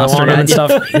Marines the with the Play-Doh monster on them and guys.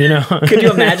 stuff. You know, Could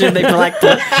you imagine they collect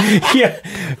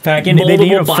back in they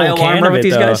need a full bio can armor of with it,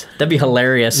 these though. guys? That'd be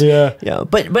hilarious. Yeah,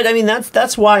 but I mean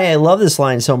that's why I love this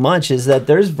line so much, is that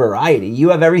there's variety. You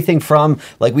have everything from,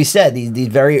 like we said, these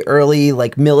very early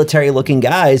like military looking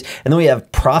guys, and then we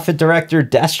have Prophet Director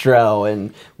Destro,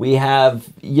 and we have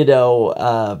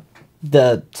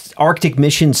the Arctic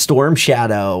Mission Storm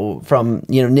Shadow from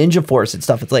Ninja Force and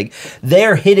stuff. It's like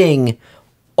they're hitting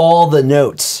all the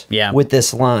notes with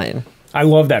this line. I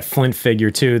love that Flint figure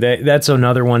too. That's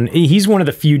another one. He's one of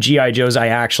the few GI Joes I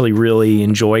actually really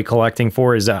enjoy collecting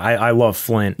for. I love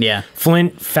Flint. Yeah,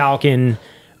 Flint, Falcon,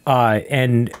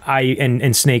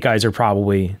 and Snake Eyes are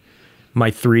probably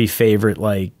my three favorite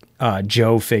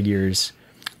Joe figures.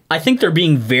 I think they're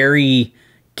being very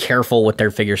careful with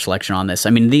their figure selection on this. I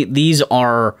mean, these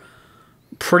are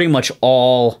pretty much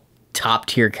all top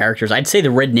tier characters. I'd say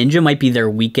the Red Ninja might be their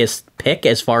weakest pick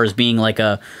as far as being like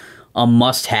a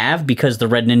must have, because the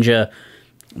Red Ninja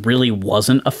really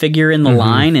wasn't a figure in the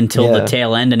line until the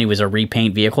tail end, and he was a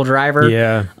repaint vehicle driver.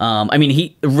 Yeah. I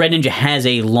mean, Red Ninja has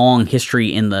a long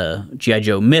history in the G.I.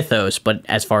 Joe mythos, but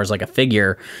as far as like a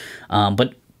figure,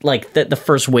 but like the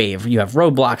first wave, you have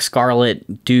Roadblock,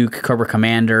 Scarlet, Duke, Cobra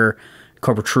Commander,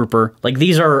 Cobra Trooper. Like,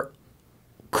 these are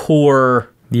core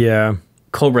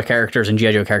Cobra characters and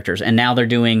G.I. Joe characters. And now they're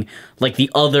doing like the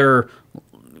other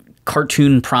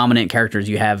cartoon prominent characters.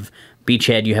 You have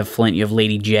Beachhead, you have Flint, you have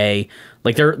Lady J.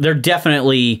 Like, they're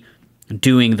definitely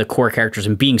doing the core characters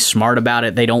and being smart about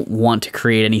it. They don't want to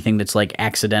create anything that's like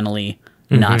accidentally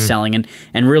not selling.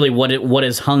 And really what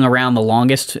has hung around the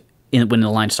longest when the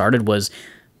line started was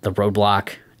the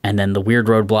Roadblock, and then the weird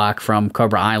Roadblock from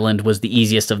Cobra Island was the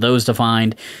easiest of those to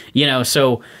find.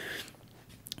 So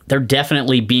they're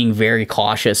definitely being very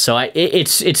cautious. So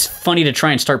it's funny to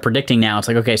try and start predicting now. It's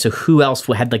like, okay, so who else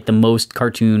had like the most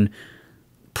cartoon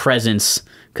presence?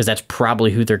 Because that's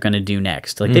probably who they're going to do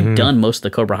next. Like, they've done most of the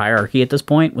Cobra hierarchy at this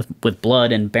point with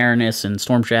Blood and Baroness and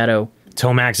Storm Shadow.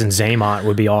 Tomax and Zaymot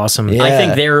would be awesome. Yeah. I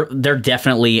think they're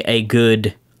definitely a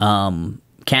good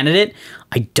candidate.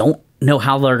 I don't know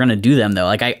how they're going to do them, though.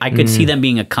 Like, I could see them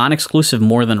being a con exclusive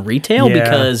more than retail,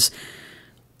 because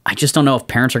I just don't know if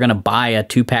parents are going to buy a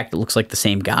 2-pack that looks like the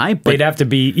same guy. But they'd have to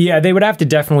be, they would have to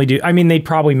definitely do. I mean, they'd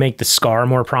probably make the scar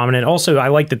more prominent. Also, I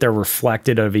like that they're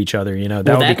reflected of each other.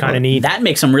 That would be kind of neat. That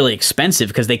makes them really expensive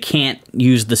because they can't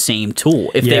use the same tool.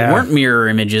 If they weren't mirror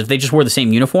images, if they just wore the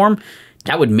same uniform,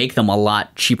 that would make them a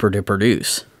lot cheaper to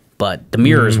produce. But the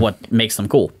mirror is what makes them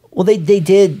cool. Well, they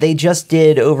just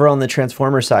did over on the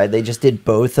Transformer side. They just did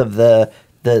both of the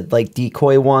like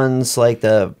decoy ones, like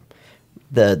the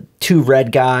two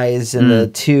red guys and the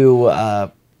two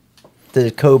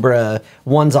the Cobra.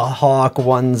 One's a hawk,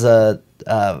 one's a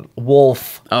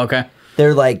wolf. Oh, okay.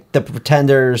 They're like the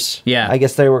Pretenders. Yeah. I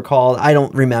guess they were called. I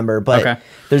don't remember, but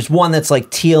there's one that's like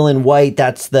teal and white.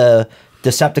 That's the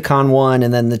Decepticon one,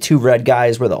 and then the 2 red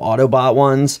guys were the Autobot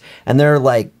ones, and they're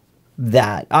like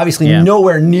that. Obviously,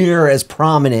 nowhere near as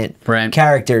prominent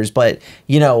characters, but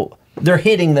you know they're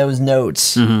hitting those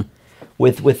notes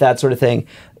with that sort of thing.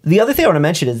 The other thing I want to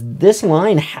mention is this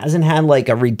line hasn't had like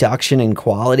a reduction in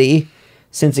quality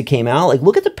since it came out. Like,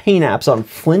 look at the paint apps on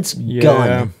Flint's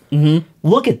gun.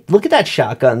 Look at that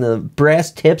shotgun. The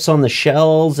brass tips on the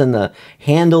shells and the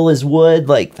handle is wood.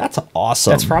 Like, that's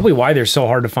awesome. That's probably why they're so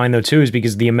hard to find, though, too, is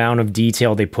because the amount of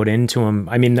detail they put into them.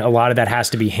 I mean, a lot of that has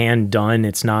to be hand done.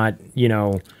 It's not, you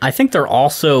know. I think they're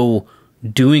also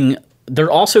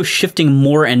shifting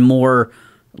more and more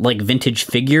like vintage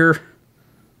figure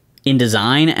in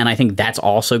design, and I think that's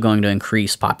also going to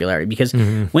increase popularity because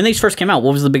when these first came out,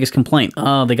 what was the biggest complaint?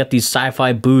 Oh, they got these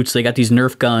sci-fi boots, they got these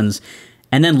Nerf guns,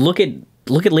 and then look at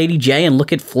Lady J and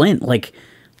look at Flint. Like,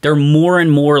 they're more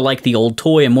and more like the old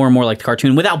toy and more like the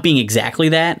cartoon without being exactly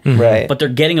that. Right. But they're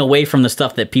getting away from the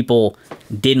stuff that people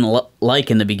didn't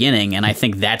like in the beginning, and I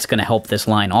think that's going to help this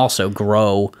line also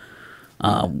grow.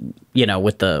 You know,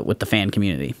 with the fan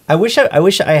community. I wish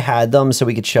I had them so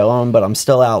we could show them, but I'm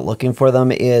still out looking for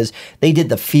them. Is they did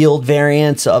the field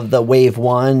variants of the Wave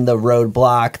 1, the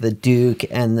Roadblock, the Duke,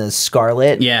 and the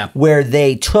Scarlet. Yeah. Where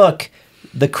they took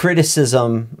the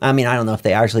criticism. I mean, I don't know if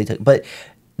they actually took, but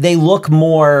they look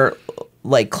more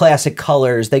like classic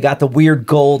colors. They got the weird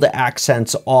gold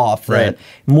accents off. Right.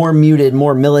 More muted,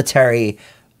 more military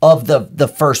of the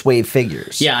first wave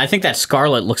figures. Yeah, I think that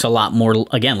Scarlet looks a lot more,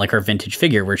 again, like her vintage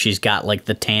figure, where she's got like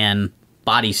the tan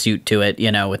bodysuit to it,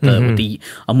 you know, with the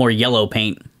a more yellow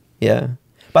paint. Yeah.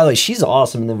 By the way, she's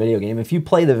awesome in the video game. If you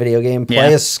play the video game,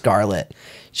 play as Scarlet.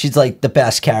 She's like the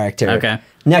best character. Okay.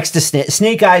 Next to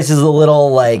Snake Eyes is a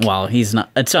little like. Well, he's not.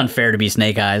 It's unfair to be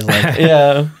Snake Eyes. Like.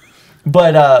 Yeah.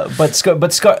 But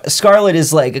Scarlet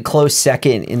is like a close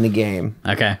second in the game.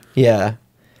 Okay. Yeah.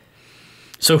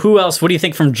 So who else? What do you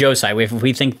think from Joe's side?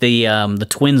 We think the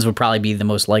twins would probably be the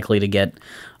most likely to get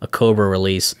a Cobra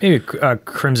release. Maybe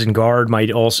Crimson Guard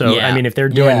might also. Yeah. I mean, if they're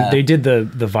doing, they did the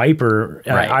Viper.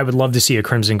 Right. I would love to see a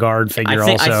Crimson Guard figure.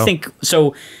 I think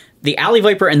so. The Alley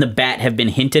Viper and the Bat have been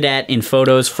hinted at in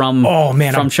photos from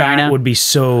from China. Bat would be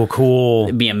so cool.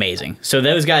 It'd be amazing. So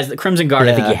those guys, the Crimson Guard,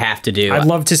 I think you have to do. I'd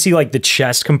love to see like the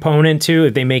chest component too.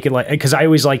 If they make it like, because I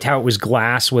always liked how it was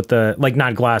glass with the like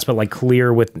not glass but like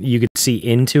clear with you could see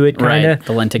into it kind of. Right,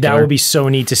 the lenticular. That would be so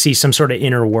neat to see some sort of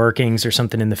inner workings or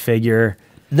something in the figure.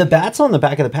 The Bat's on the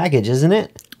back of the package, isn't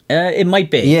it? It might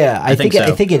be. Yeah, I think so.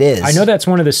 I think it is. I know that's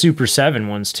one of the Super 7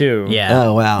 ones too. Yeah.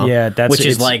 Oh wow. Yeah, which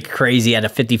is like crazy at a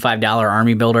 $55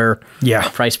 army builder.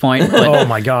 Price point. But, oh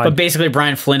my god. But basically,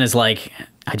 Brian Flynn is like,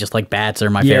 I just like bats. They're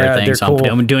my favorite thing, so cool.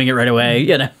 I'm doing it right away.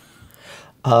 You know.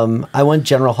 I want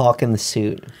General Hawk in the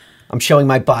suit. I'm showing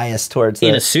my bias towards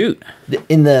in a suit.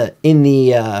 In the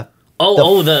the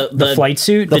flight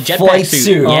suit, the jetpack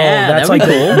suit. Yeah, that's like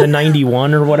cool. the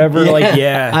 91 or whatever. Yeah, like,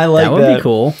 I like that. Would be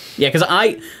cool. Yeah, because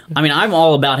I mean, I'm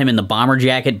all about him in the bomber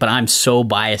jacket, but I'm so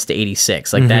biased to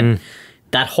 86. Like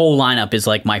that whole lineup is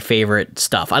like my favorite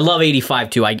stuff. I love 85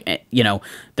 too.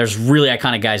 There's really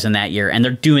iconic guys in that year, and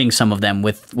they're doing some of them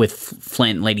with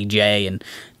Flint, Lady J, and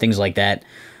things like that.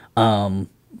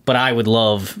 But I would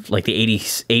love like the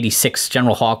 86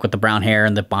 General Hawk with the brown hair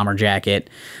and the bomber jacket.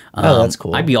 That's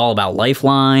cool. I'd be all about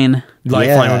Lifeline.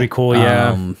 Lifeline would be cool,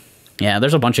 yeah. Yeah,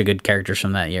 there's a bunch of good characters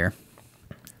from that year.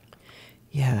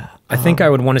 Yeah. I think I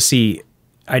would want to see,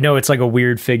 I know it's like a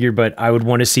weird figure, but I would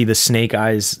want to see the Snake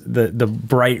Eyes, the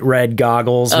bright red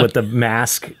goggles with the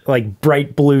mask, like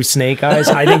bright blue Snake Eyes.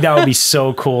 I think that would be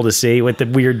so cool to see with the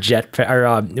weird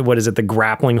what is it, the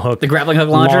grappling hook. The grappling hook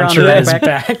launcher on his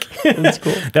back. That's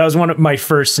cool. That was one of my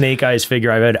first Snake Eyes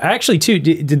figure I've had. Actually, too,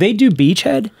 did they do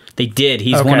Beachhead? They did.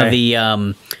 He's one of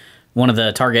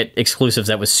the Target exclusives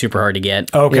that was super hard to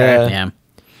get. Okay. Yeah.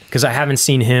 Because I haven't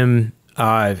seen him.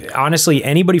 Honestly,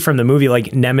 anybody from the movie,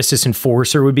 like Nemesis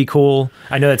Enforcer, would be cool.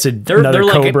 I know that's another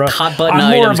like Cobra. A hot button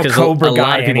I'm more items of a Cobra a guy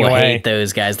lot of people anyway. hate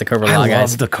those guys, the Cobra Law guys. I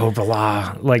love the Cobra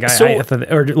Law. Like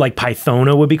or like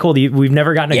Pythona would be cool. We've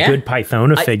never gotten a good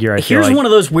Pythona figure. Here's one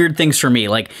of those weird things for me.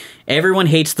 Like, everyone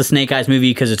hates the Snake Eyes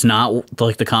movie because it's not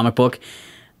like the comic book.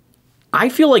 I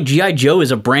feel like G.I. Joe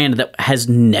is a brand that has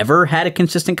never had a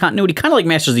consistent continuity, kind of like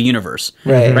Masters of the Universe.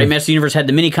 Right. Masters of the Universe had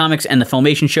the mini comics and the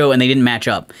Filmation show, and they didn't match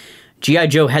up. G.I.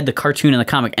 Joe had the cartoon and the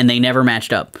comic, and they never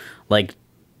matched up. Like,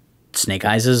 Snake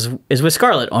Eyes is with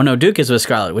Scarlet. Oh, no, Duke is with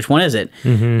Scarlet. Which one is it?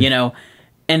 You know?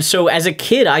 And so, as a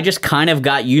kid, I just kind of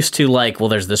got used to, like, well,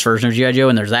 there's this version of G.I. Joe,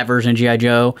 and there's that version of G.I.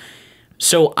 Joe.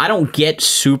 So, I don't get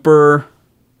super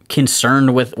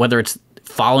concerned with whether it's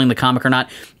following the comic or not.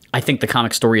 I think the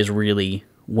comic story is really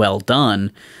well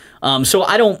done. So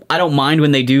I don't mind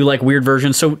when they do like weird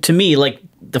versions. So to me, like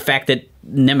the fact that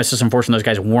Nemesis and Force and those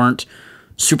guys weren't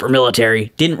super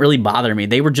military didn't really bother me.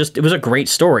 They were just, it was a great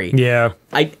story. Yeah.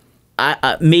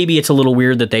 I maybe it's a little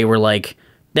weird that they were like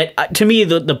that. To me,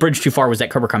 the bridge too far was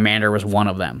that Cobra Commander was one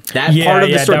of them. That part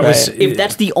of the story. If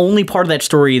that's the only part of that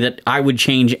story that I would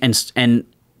change, and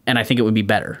I think it would be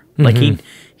better. Like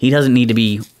he doesn't need to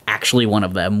be actually one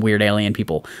of them weird alien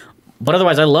people. But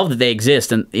otherwise, I love that they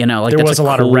exist, and you know, like there was a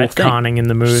lot of retconning in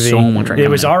the movie. So much retconning. It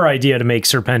was our idea to make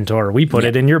Serpentor. We put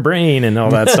it in your brain and all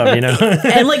that stuff, you know.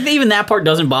 And like even that part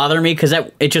doesn't bother me because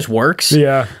it just works.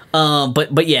 Yeah.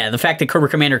 But yeah, the fact that Cobra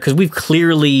Commander, because we've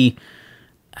clearly,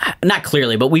 not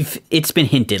clearly, but it's been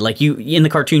hinted. Like you in the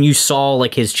cartoon, you saw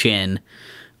like his chin.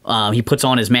 He puts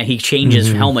on his man. He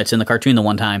changes helmets in the cartoon the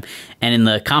one time, and in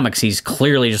the comics, he's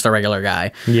clearly just a regular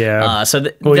guy. Yeah. So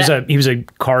he was a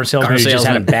car salesman. He just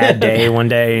had a bad day one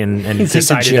day and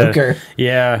decided Joker.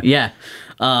 Yeah.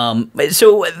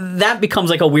 So that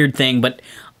becomes like a weird thing, but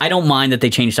I don't mind that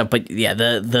they change stuff. But yeah,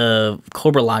 the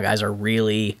Cobra Law guys are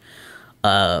really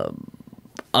a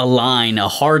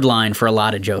hard line for a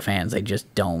lot of Joe fans. They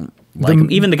just don't.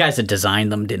 Like even the guys that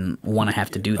designed them didn't want to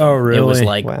have to do them. Oh, really? It was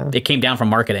like it came down from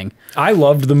marketing. I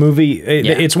loved the movie.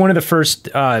 It's one of the first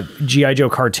G.I. Joe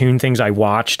cartoon things I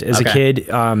watched as a kid.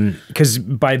 Because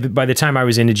by the time I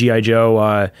was into G.I.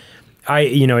 Joe,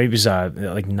 it was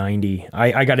like 90.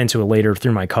 I got into it later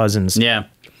through my cousins. Yeah.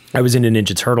 I was into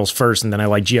Ninja Turtles first, and then I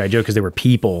liked G.I. Joe because they were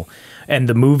people. And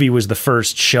the movie was the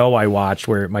first show I watched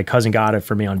where my cousin got it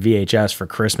for me on VHS for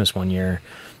Christmas one year.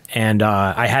 And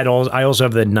I also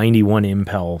have the 91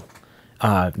 Impel,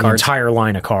 the entire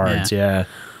line of cards. Yeah.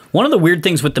 One of the weird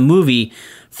things with the movie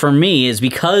for me is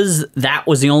because that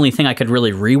was the only thing I could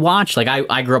really rewatch. Like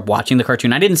I grew up watching the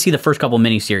cartoon. I didn't see the first couple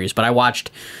miniseries, but I watched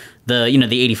the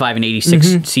 85 and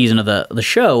 86 season of the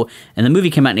show, and the movie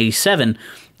came out in 87.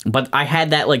 But I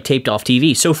had that like taped off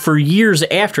TV. So for years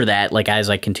after that, like as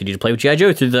I continued to play with G.I.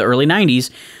 Joe through the early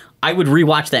 90s, I would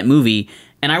rewatch that movie.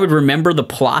 And I would remember the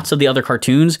plots of the other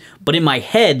cartoons, but in my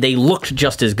head, they looked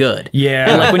just as good. Yeah.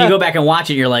 And like when you go back and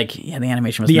watch it, you're like, yeah, the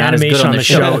animation was not as good on the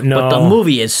show. No. But the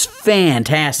movie is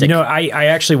fantastic. You know, I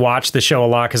actually watched the show a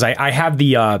lot because I have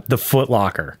the Foot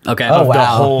Locker. Okay. Of the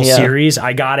whole series.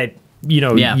 I got it,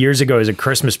 years ago as a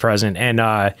Christmas present. And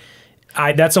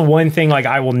that's the one thing, like,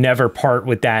 I will never part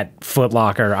with that Foot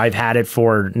Locker. I've had it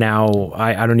for now,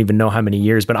 I don't even know how many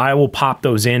years, but I will pop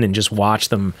those in and just watch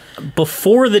them.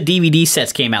 Before the DVD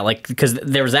sets came out, like, because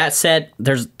there was that set,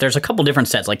 there's a couple different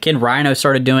sets, like Kid Rhino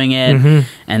started doing it,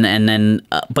 and then,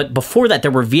 but before that,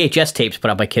 there were VHS tapes put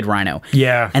out by Kid Rhino.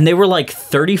 Yeah. And they were like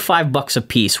 $35 a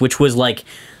piece, which was like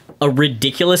a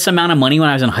ridiculous amount of money when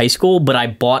I was in high school, but I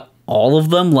bought all of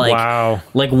them, like,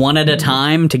 like one at a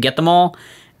time to get them all.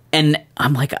 And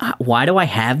I'm like, why do I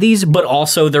have these? But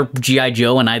also they're G.I.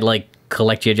 Joe, and I like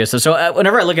collect G.I. Joe. So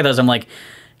whenever I look at those, I'm like,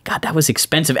 God, that was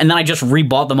expensive. And then I just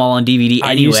rebought them all on DVD anyway.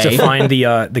 I used to find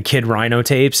the Kid Rhino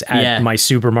tapes at my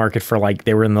supermarket for like,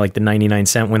 they were in like the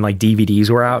 99-cent when like DVDs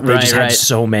were out. They just had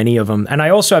so many of them. And I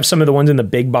also have some of the ones in the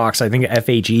big box. I think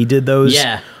FHE did those.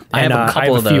 Yeah, I have a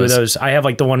couple of few of those. I have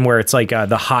like the one where it's like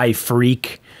the High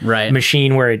Freak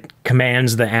machine where it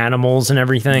commands the animals and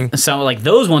everything. So like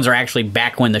those ones are actually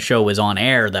back when the show was on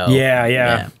air though.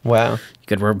 Yeah. Wow.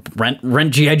 You could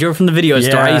rent G.I. Joe from the video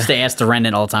store. I used to ask to rent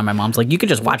it all the time. My mom's like, you could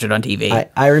just watch it on TV.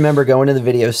 I remember going to the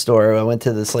video store. I went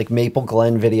to this like Maple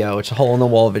Glen video, which is a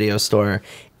hole-in-the-wall video store.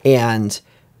 And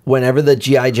whenever the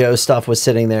G.I. Joe stuff was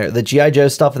sitting there, the G.I. Joe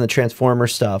stuff and the Transformer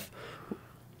stuff,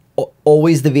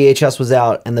 always the VHS was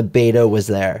out and the beta was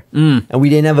there, and we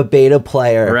didn't have a beta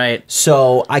player, right?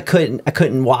 So I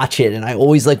couldn't watch it, and I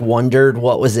always like wondered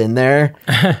what was in there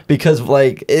because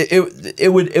like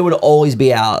it would always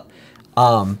be out.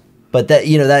 But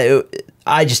that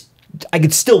I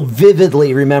could still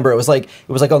vividly remember it was like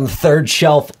on the third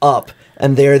shelf up,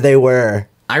 and there they were.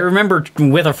 I remember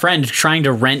with a friend trying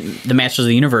to rent the Masters of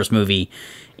the Universe movie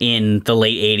in the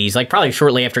late 80s, like probably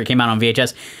shortly after it came out on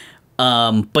VHS.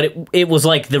 But it was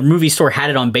like the movie store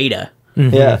had it on beta.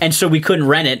 Yeah. And so we couldn't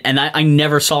rent it, and I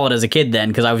never saw it as a kid then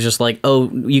because I was just like, oh,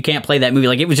 you can't play that movie.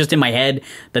 Like it was just in my head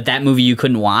that movie you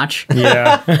couldn't watch.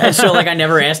 Yeah. And so like I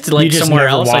never asked like somewhere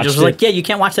else. I just was like, yeah, you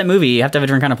can't watch that movie. You have to have a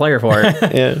different kind of player for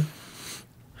it. Yeah.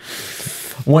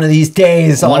 One of these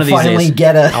days, I'll finally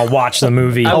get a. I'll watch the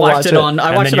movie. I watched it on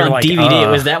DVD. It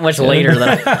was that much later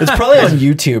that it's probably on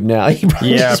YouTube now.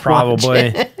 Yeah,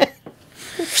 probably.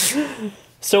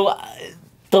 So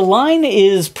the line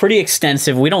is pretty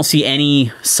extensive. We don't see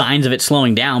any signs of it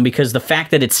slowing down because the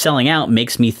fact that it's selling out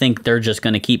makes me think they're just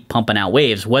going to keep pumping out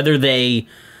waves. Whether they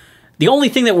The only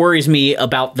thing that worries me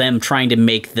about them trying to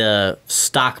make the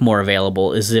stock more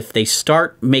available is if they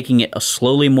start making it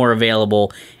slowly more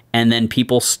available and then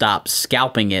people stop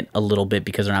scalping it a little bit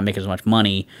because they're not making as much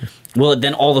money, will it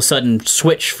then all of a sudden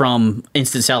switch from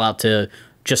instant sellout to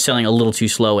just selling a little too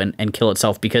slow and kill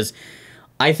itself? Because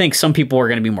I think some people are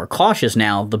going to be more cautious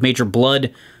now. The Major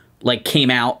Blood like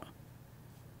came out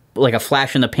like a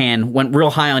flash in the pan, went real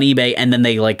high on eBay, and then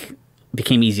they like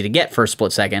became easy to get for a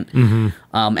split second.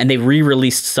 And they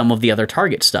re-released some of the other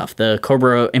Target stuff. The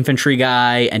Cobra Infantry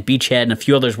guy and Beachhead and a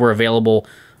few others were available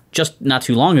just not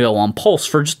too long ago on Pulse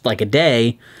for just like a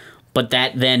day, but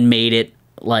that then made it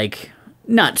like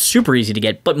not super easy to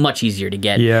get, but much easier to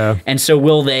get. Yeah. And so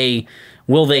will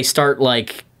they start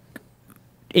like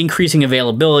increasing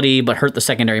availability but hurt the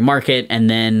secondary market, and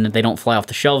then they don't fly off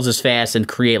the shelves as fast and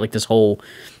create like this whole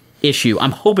issue?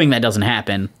 I'm hoping that doesn't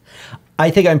happen. I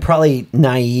think I'm probably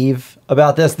naive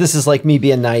about this. This is like me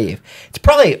being naive. It's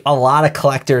probably a lot of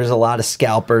collectors, a lot of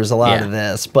scalpers, a lot of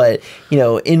this. But, you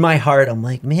know, in my heart, I'm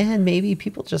like, man, maybe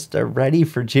people just are ready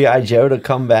for G.I. Joe to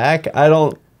come back.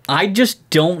 I just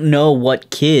don't know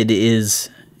what kid is...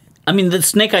 I mean, the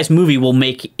Snake Eyes movie will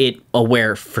make it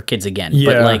aware for kids again.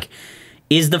 Yeah. But, like,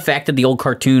 is the fact that the old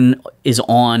cartoon is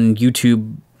on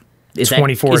YouTube... Is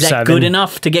 24/7. Is that good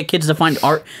enough to get kids to find?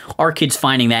 Are kids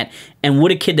finding that? And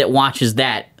would a kid that watches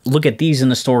that look at these in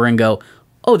the store and go,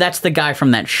 "Oh, that's the guy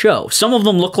from that show"? Some of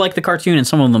them look like the cartoon, and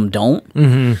some of them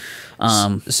don't.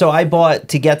 So I bought,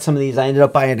 to get some of these, I ended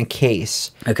up buying a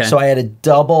case. Okay. So I had a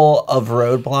double of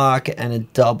Roadblock and a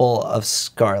double of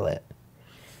Scarlet,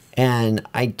 and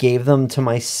I gave them to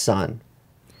my son,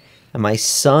 and my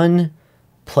son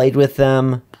played with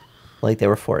them like they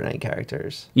were Fortnite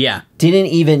characters. Yeah.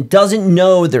 Doesn't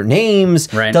know their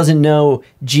names, right. Doesn't know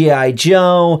G.I.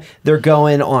 Joe. They're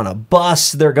going on a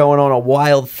bus. They're going on a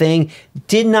wild thing.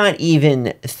 Did not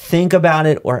even think about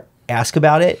it or ask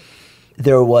about it.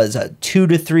 There was a 2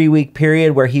 to 3 week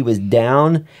period where he was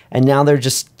down, and now they're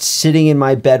just sitting in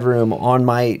my bedroom on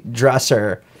my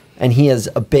dresser, and he has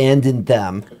abandoned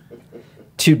them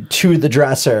to the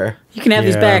dresser. You can have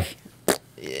these back.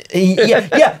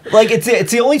 Yeah, like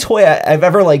it's the only toy I've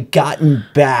ever like gotten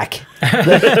back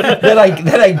that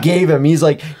I gave him. He's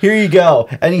like, here you go,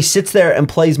 and he sits there and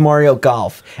plays Mario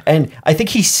Golf, and I think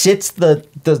he sits the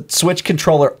Switch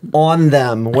controller on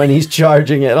them when he's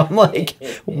charging it. I'm like,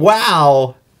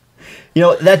 wow, you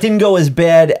know, that didn't go as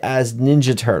bad as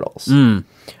Ninja Turtles.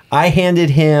 I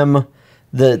handed him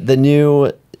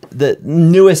the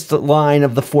newest line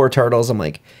of the 4 turtles. I'm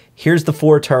like, here's the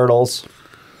 4 turtles.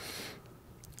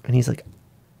 And he's like,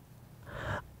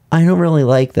 I don't really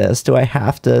like this. Do I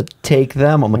have to take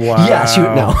them? I'm like, wow. Yes,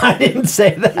 no, I didn't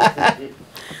say that.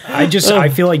 I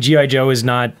feel like G.I. Joe is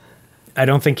not, I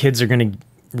don't think kids are going to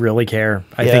really care.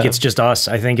 I think it's just us.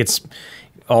 I think it's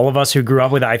all of us who grew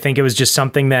up with it. I think it was just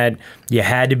something that you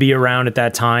had to be around at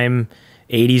that time,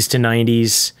 80s to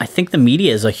 90s. I think the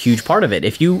media is a huge part of it.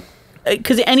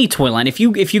 Because any toy line, if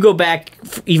you go back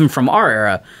even from our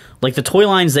era, like the toy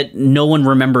lines that no one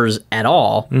remembers at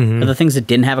all are the things that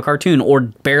didn't have a cartoon or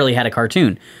barely had a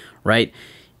cartoon, right?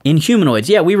 In Humanoids,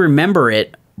 yeah, we remember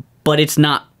it, but it's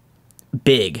not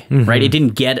big, right? It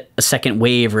didn't get a second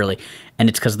wave, really. And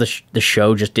it's because the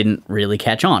show just didn't really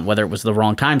catch on, whether it was the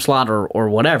wrong time slot or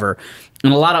whatever.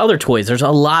 And a lot of other toys, there's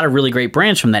a lot of really great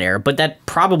brands from that era, but that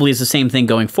probably is the same thing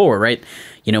going forward, right?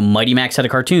 You know, Mighty Max had a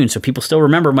cartoon, so people still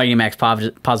remember Mighty Max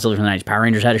positively from the 90s. Power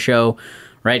Rangers had a show,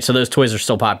 right? So those toys are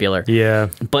still popular. Yeah.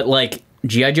 But, like,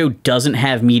 G.I. Joe doesn't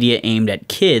have media aimed at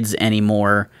kids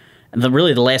anymore.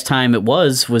 Really, the last time it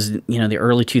was, you know, the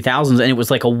early 2000s, and it was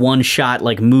like a one-shot,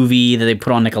 like, movie that they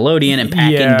put on Nickelodeon and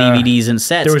pack in DVDs and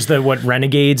sets. There was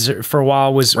Renegades for a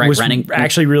while was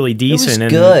actually really decent. It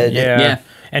was good. Yeah.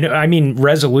 And I mean,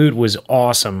 Resolute was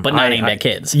awesome. But not aimed at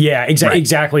kids. Yeah,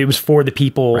 exactly. It was for the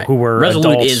people who were Resolute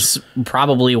adults. is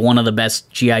probably one of the best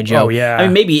G.I. Joe. Oh, yeah. I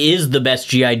mean, maybe is the best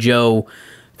G.I. Joe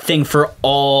thing for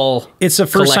all. It's the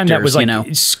first time that was like, you know?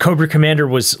 Cobra Commander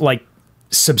was like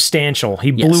substantial.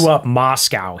 He blew up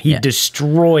Moscow. He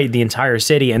destroyed the entire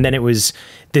city. And then it was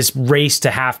this race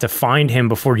to have to find him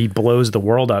before he blows the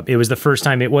world up. It was the first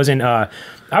time. It wasn't, I'm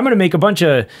going to make a bunch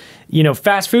of, you know,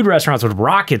 fast food restaurants with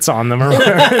rockets on them. Or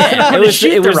it was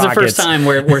the first time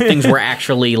where things were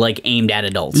actually like aimed at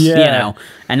adults, you know,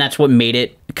 and that's what made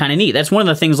it kind of neat. That's one of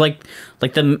the things like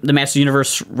the Masters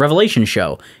Universe Revelation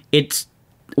show. It's,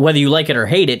 whether you like it or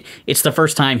hate it, it's the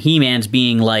first time He-Man's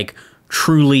being like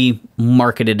truly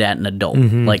marketed at an adult.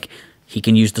 Like, he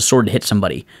can use the sword to hit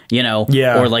somebody, you know?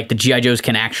 Yeah. Or like the G.I. Joes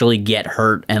can actually get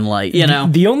hurt and like, you know?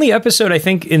 The only episode I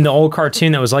think in the old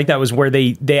cartoon that was like that was where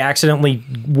they accidentally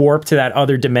warped to that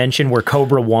other dimension where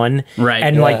Cobra won. Right.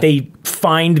 And like they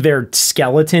find their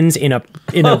skeletons in a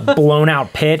blown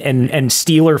out pit and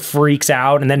Steeler freaks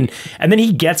out and then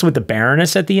he gets with the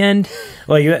Baroness at the end.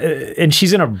 Like and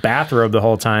she's in a bathrobe the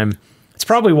whole time. It's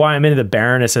probably why I'm into the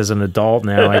Baroness as an adult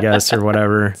now, I guess, or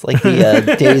whatever. It's like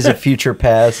the Days of Future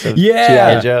Past of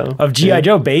G.I. Joe. Of G.I.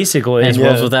 Joe, basically. And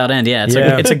Worlds Without End, yeah.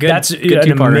 It's a good, that's good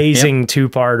an amazing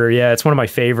two-parter. Yeah, it's one of my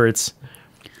favorites.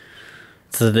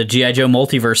 So the G.I. Joe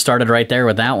multiverse started right there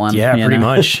with that one. Yeah, pretty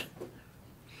much.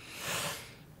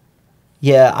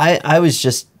 Yeah,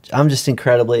 I'm just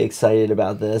incredibly excited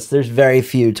about this. There's very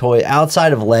few toys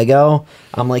outside of Lego.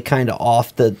 I'm like kind of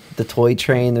off the toy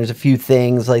train. There's a few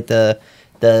things like the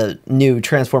new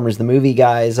Transformers the movie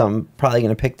guys. I'm probably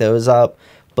gonna pick those up.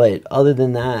 But other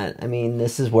than that, I mean,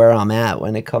 this is where I'm at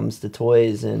when it comes to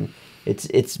toys, and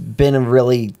it's been a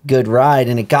really good ride,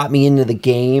 and it got me into the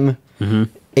game. Mm-hmm.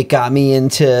 It got me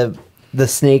into the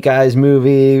Snake Eyes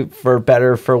movie, for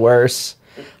better or for worse.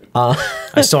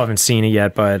 I still haven't seen it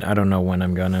yet, but I don't know when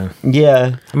I'm gonna.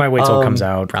 Yeah, I might wait till it comes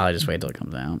out. Probably just wait till it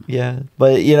comes out. Yeah,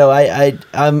 but you know,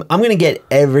 I'm gonna get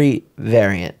every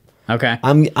variant. Okay.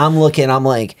 I'm looking. I'm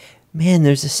like, man,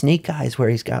 there's a Snake Eyes where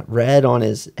he's got red on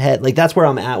his head. Like that's where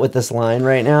I'm at with this line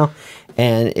right now,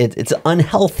 and it's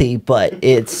unhealthy, but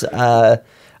it's I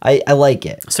like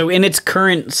it. So in its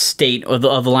current state of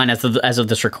the line as of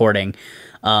this recording,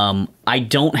 I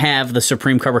don't have the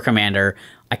Supreme Cobra Commander.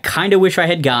 I kind of wish I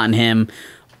had gotten him,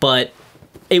 but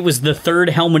it was the third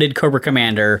helmeted Cobra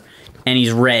Commander, and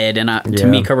he's red, and to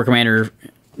me, Cobra Commander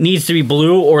needs to be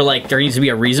blue, or like there needs to be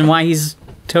a reason why he's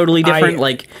totally different.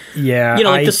 You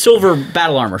know, like the silver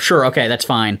battle armor. Sure, okay, that's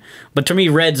fine. But to me,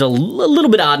 red's a little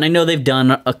bit odd, and I know they've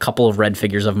done a couple of red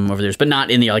figures of him over the years, but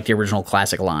not in the original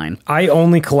classic line. I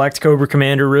only collect Cobra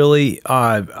Commander, really.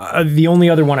 The only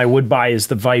other one I would buy is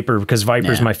the Viper, because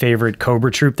Viper's my favorite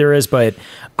Cobra troop there is, but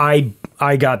I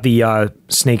got the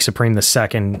Snake Supreme the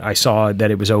second I saw that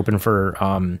it was open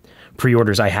for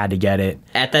pre-orders. I had to get it.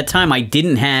 At that time, I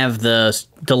didn't have the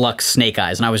deluxe Snake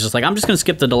Eyes, and I was just like, I'm just going to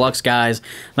skip the deluxe guys.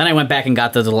 Then I went back and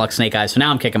got the deluxe Snake Eyes, so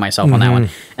now I'm kicking myself on that one.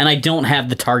 And I don't have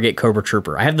the Target Cobra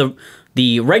Trooper. I have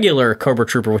the regular Cobra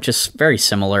Trooper, which is very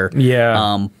similar.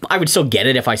 Yeah. I would still get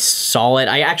it if I saw it.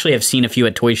 I actually have seen a few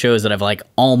at toy shows that I've like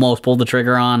almost pulled the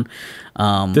trigger on.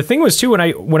 The thing was too,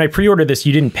 when I pre-ordered this,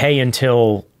 you didn't pay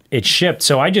until it shipped,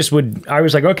 so I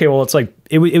was like, okay, well, it's like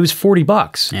it was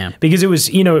 $40. Yeah. Because it was,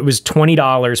 you know, it was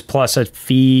 $20 plus a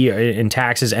fee and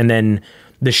taxes, and then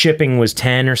the shipping was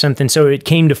 10 or something, so it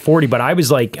came to 40. But I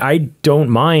was like, I don't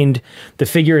mind the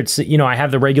figure. It's, you know, I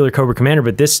have the regular Cobra Commander,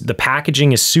 but the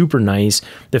packaging is super nice.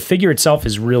 The figure itself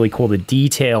is really cool. The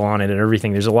detail on it and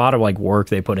everything. There's a lot of like work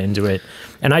they put into it,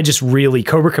 and I just really,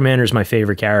 Cobra Commander is my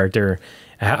favorite character.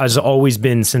 Has always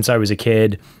been since I was a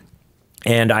kid.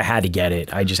 And I had to get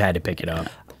it. I just had to pick it up.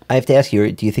 I have to ask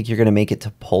you, do you think you're going to make it to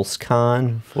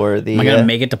PulseCon for the... Am I going to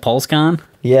make it to PulseCon?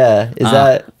 Yeah. Is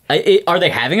that... Are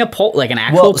they having an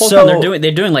actual PulseCon?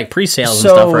 They're doing like pre-sales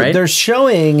and stuff, right? They're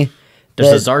showing...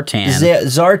 There's a Zartan.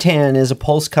 Zartan is a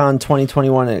PulseCon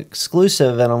 2021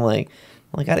 exclusive, and I'm like,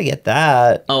 well, I got to get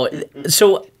that. Oh,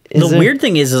 so weird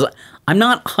thing is I'm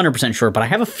not 100% sure, but I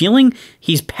have a feeling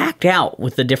he's packed out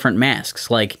with the different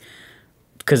masks. Like...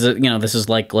 Because, you know, this is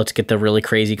like, let's get the really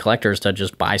crazy collectors to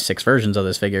just buy 6 versions of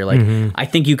this figure. Like, I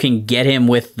think you can get him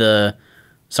with the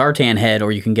Zartan head,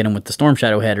 or you can get him with the Storm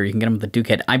Shadow head, or you can get him with the Duke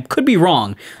head. I could be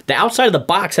wrong. The outside of the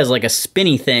box has like a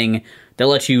spinny thing that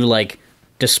lets you like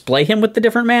display him with the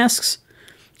different masks.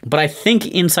 But I think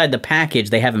inside the package,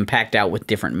 they have him packed out with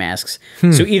different masks.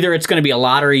 So either it's going to be a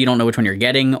lottery, you don't know which one you're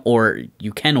getting, or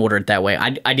you can order it that way.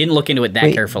 I didn't look into it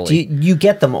that carefully. You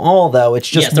get them all, though. It's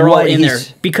just they're all in there.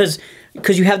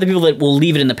 Because you have the people that will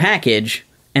leave it in the package,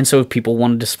 and so if people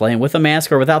want to display it with a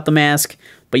mask or without the mask.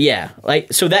 But yeah,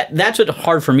 so that's what's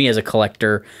hard for me as a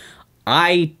collector.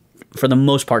 I, for the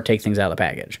most part, take things out of the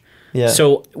package. Yeah.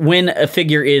 So when a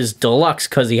figure is deluxe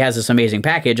because he has this amazing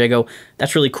package, I go,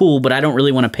 that's really cool, but I don't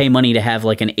really want to pay money to have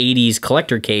like an 80s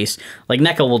collector case. Like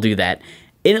NECA will do that.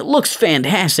 And it looks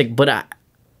fantastic, but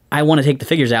I want to take the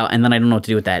figures out, and then I don't know what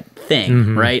to do with that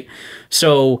thing, right?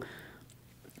 So...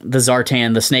 the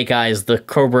Zartan, the Snake Eyes, the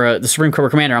Supreme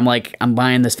Cobra Commander, I'm like, I'm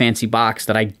buying this fancy box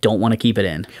that I don't want to keep it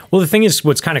in. Well, the thing is,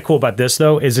 what's kind of cool about this,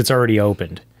 though, is it's already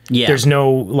opened. Yeah. There's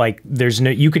no,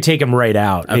 you could take him right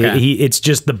out. Okay. It's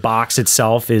just the box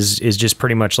itself is just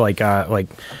pretty much like I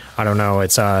don't know,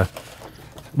 it's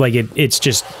Like it's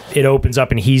just, it opens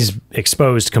up and he's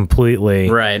exposed completely.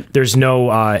 Right. There's no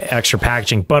extra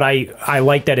packaging, but I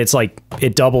like that it's like,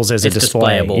 it doubles as a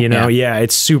display, displayable, you know? Yeah,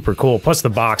 it's super cool. Plus the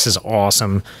box is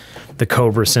awesome, the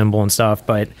Cobra symbol and stuff,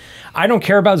 but I don't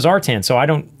care about Zartan, so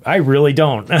I really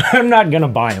don't. I'm not gonna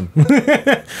buy him.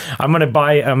 I'm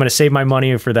gonna save my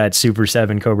money for that Super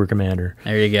 7 Cobra Commander.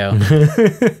 There you go.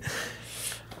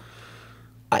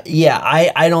 Yeah,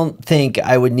 I don't think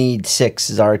I would need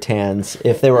 6 Zartans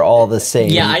if they were all the same.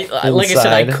 Yeah, like I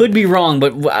said, I could be wrong,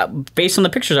 but based on the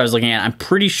pictures I was looking at, I'm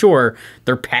pretty sure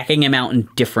they're packing them out in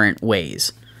different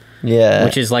ways. Yeah.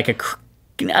 Which is like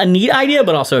a neat idea,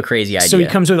 but also a crazy idea. So he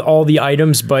comes with all the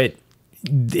items, but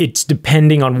it's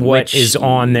depending on what is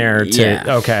on there.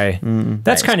 Okay.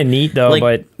 That's kind of neat, though. Like,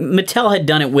 but Mattel had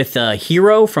done it with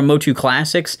Hero from Motu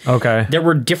Classics. Okay. There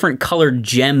were different colored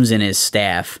gems in his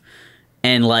staff.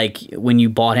 And, like, when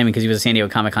you bought him, because he was a San Diego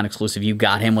Comic-Con exclusive, you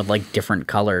got him with, like, different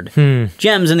colored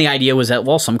gems. And the idea was that,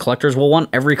 well, some collectors will want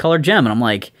every colored gem. And I'm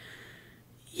like,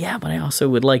 yeah, but I also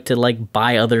would like to, like,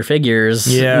 buy other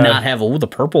figures. Yeah. Not have, the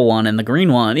purple one and the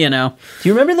green one, you know? Do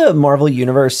you remember the Marvel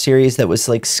Universe series that was,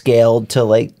 like, scaled to,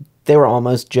 like, they were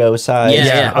almost Joe size?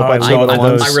 Yeah.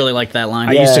 I really liked that line.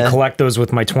 I used to collect those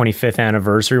with my 25th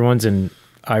anniversary ones, and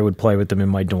I would play with them in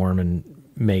my dorm and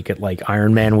make it like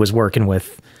Iron Man was working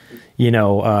with,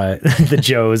 the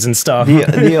Joes and stuff.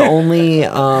 The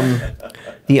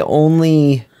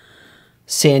only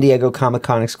San Diego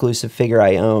Comic-Con exclusive figure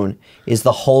I own is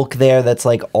the Hulk there that's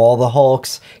like all the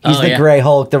Hulks. He's the gray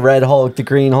Hulk, the red Hulk, the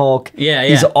green Hulk. Yeah,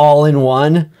 He's all in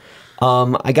one.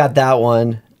 I got that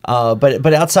one.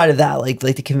 But outside of that, like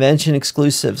the convention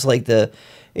exclusives,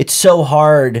 it's so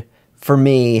hard for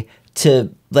me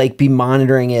to like be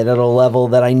monitoring it at a level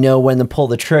that I know when to pull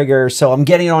the trigger. So I'm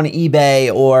getting it on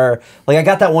eBay, or like I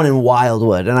got that one in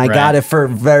Wildwood and I got it for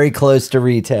very close to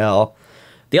retail.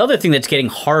 The other thing that's getting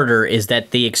harder is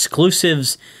that the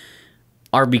exclusives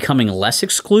are becoming less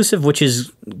exclusive, which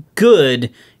is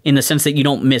good in the sense that you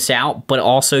don't miss out, but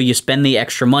also you spend the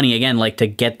extra money, again, like to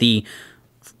get the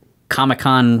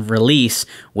Comic-Con release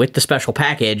with the special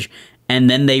package, and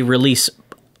then they release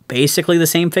basically the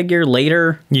same figure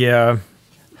later. Yeah.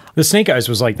 The Snake Eyes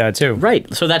was like that too.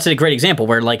 Right. So that's a great example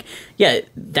where, like, yeah,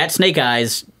 that Snake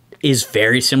Eyes is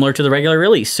very similar to the regular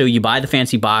release. So you buy the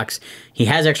fancy box. He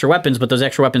has extra weapons, but those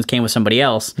extra weapons came with somebody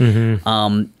else.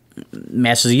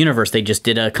 Masters of the Universe, they just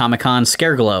did a Comic-Con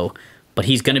Scareglow, but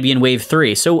he's going to be in Wave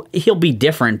 3. So he'll be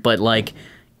different, but, like,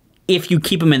 if you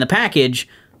keep him in the package,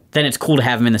 then it's cool to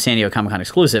have him in the San Diego Comic-Con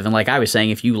exclusive. And like I was saying,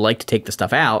 if you like to take the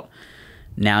stuff out,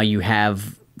 now you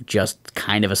have just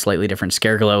kind of a slightly different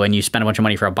Scareglow, and you spend a bunch of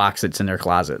money for a box that's in their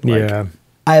closet. Yeah.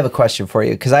 I have a question for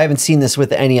you, because I haven't seen this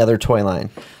with any other toy line.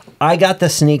 I got the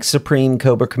Sneak Supreme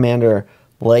Cobra Commander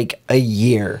like a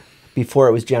year before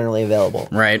it was generally available.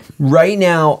 Right. Right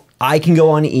now, I can go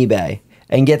on eBay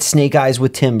and get Snake Eyes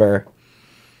with Timber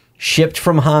shipped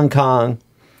from Hong Kong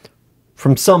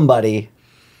from somebody,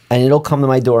 and it'll come to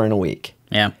my door in a week.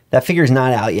 Yeah. That figure's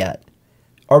not out yet.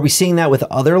 Are we seeing that with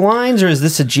other lines, or is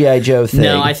this a G.I. Joe thing?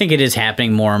 No, I think it is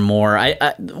happening more and more.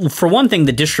 For one thing,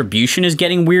 the distribution is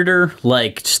getting weirder.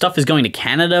 Like, stuff is going to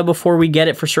Canada before we get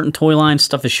it for certain toy lines.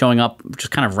 Stuff is showing up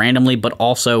just kind of randomly, but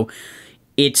also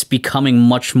it's becoming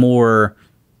much more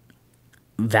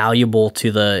valuable to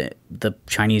the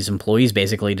Chinese employees,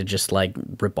 basically, to just, like,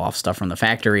 rip off stuff from the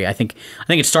factory. I think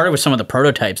it started with some of the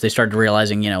prototypes. They started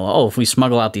realizing, if we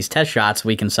smuggle out these test shots,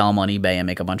 we can sell them on eBay and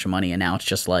make a bunch of money. And now it's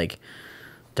just like,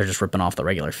 they're just ripping off the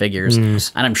regular figures. And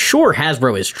I'm sure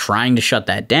Hasbro is trying to shut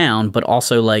that down, but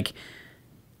also, like,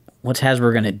 what's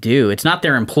Hasbro going to do? It's not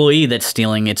their employee that's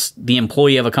stealing. It's the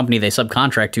employee of a company they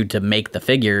subcontract to make the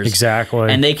figures.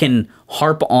 Exactly. And they can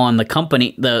harp on the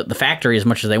company, the factory, as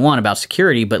much as they want about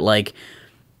security, but, like,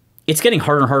 it's getting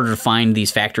harder and harder to find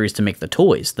these factories to make the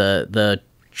toys. The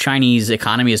Chinese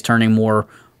economy is turning more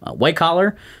white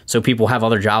collar, so people have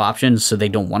other job options, so they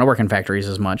don't want to work in factories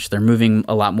as much. They're moving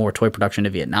a lot more toy production to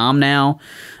Vietnam now,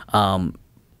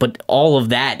 but all of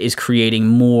that is creating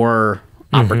more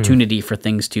opportunity for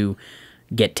things to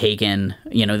get taken.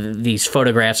 These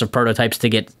photographs of prototypes to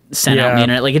get sent out on the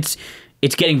internet. Like,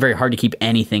 it's getting very hard to keep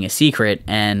anything a secret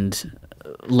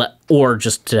or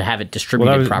just to have it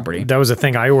distributed properly. That was the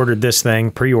thing. I ordered this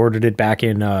thing, pre-ordered it back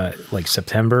in like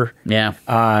September.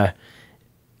 Yeah.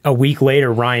 A week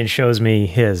later, Ryan shows me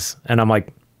his, and I'm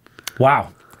like, wow,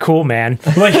 cool, man.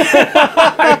 Like,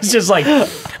 I was just like,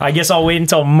 I guess I'll wait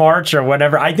until March or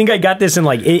whatever. I think I got this in,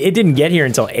 like, it didn't get here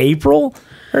until April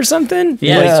or something.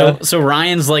 Yeah. So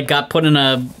Ryan's, like, got put in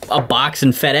a box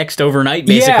and FedExed overnight,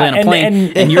 basically, on a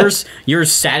plane. And yours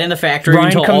sat in the factory Ryan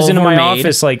until comes all into of them my were made.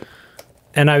 office, like,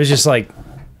 and I was just like,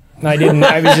 I didn't.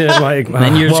 I was just like,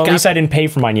 Then well, at least I didn't pay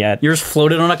for mine yet. Yours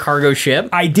floated on a cargo ship.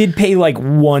 I did pay like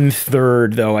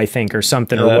 1/3 though, I think, or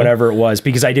something, or whatever it was,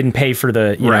 because I didn't pay for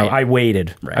the. You know, I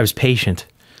waited. Right. I was patient.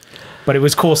 But it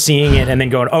was cool seeing it and then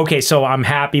going, okay, so I'm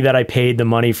happy that I paid the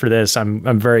money for this.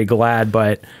 I'm very glad,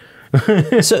 but.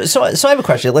 so I have a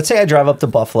question. Let's say I drive up to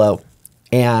Buffalo,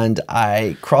 and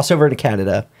I cross over to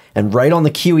Canada. And right on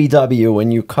the QEW,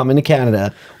 when you come into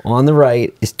Canada, on the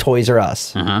right is Toys R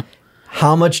Us.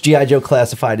 How much G.I. Joe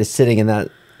Classified is sitting in that?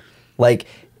 Like,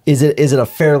 is it a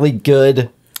fairly good?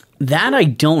 That I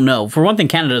don't know. For one thing,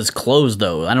 Canada's closed,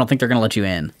 though. I don't think they're going to let you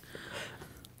in.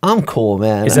 I'm cool,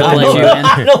 man. Is that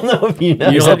I don't know if you know.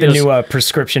 Is that the new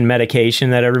prescription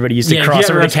medication that everybody used to cross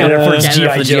over to Canada for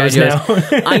G.I. Joes now?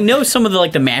 I know some of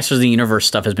the Masters of the Universe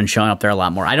stuff has been showing up there a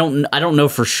lot more. I don't know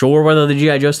for sure whether the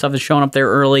G.I. Joe stuff is showing up there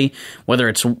early, whether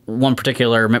it's one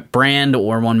particular brand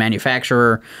or one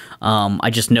manufacturer.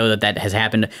 I just know that has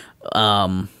happened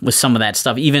with some of that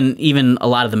stuff. Even a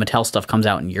lot of the Mattel stuff comes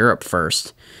out in Europe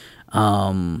first.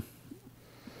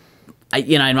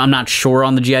 I'm not sure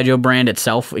on the G.I. Joe brand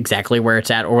itself exactly where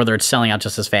it's at or whether it's selling out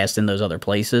just as fast in those other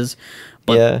places.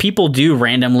 But people do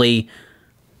randomly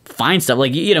find stuff.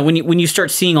 Like, when you start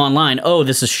seeing online, oh,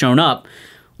 this has shown up,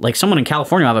 like someone in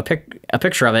California will have a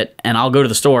picture of it, and I'll go to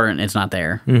the store and it's not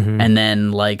there. And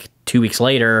then 2 weeks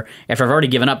later, after I've already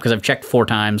given up because I've checked 4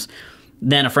 times,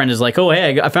 then a friend is like, oh,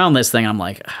 hey, I found this thing. And I'm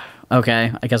like,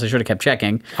 okay, I guess I should have kept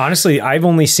checking. Honestly, I've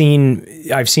seen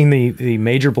the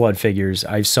Major Blood figures.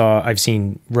 I've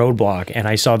seen Roadblock, and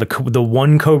I saw the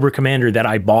one Cobra Commander that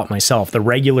I bought myself, the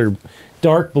regular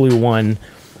dark blue one.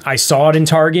 I saw it in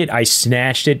Target. I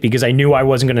snatched it because I knew I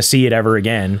wasn't going to see it ever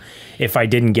again if I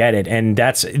didn't get it. And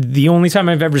that's the only time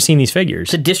I've ever seen these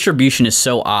figures. The distribution is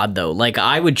so odd, though. Like,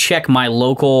 I would check my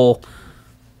local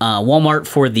Walmart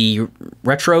for the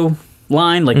retro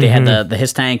line, like they had the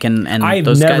His Tank and I've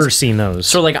those guys. never seen those.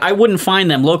 So I wouldn't find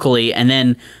them locally, and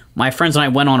then my friends and I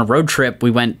went on a road trip.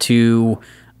 We went to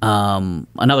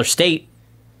another state,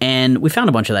 and we found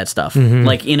a bunch of that stuff,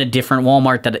 like in a different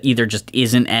Walmart that either just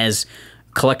isn't as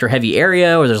collector heavy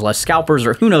area, or there's less scalpers,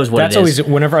 or who knows what That's it is.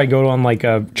 always, whenever I go on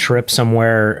a trip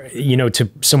somewhere, to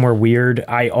somewhere weird,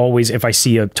 I always, if I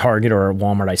see a Target or a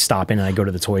Walmart, I stop in and I go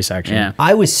to the toy section. Yeah.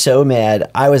 I was so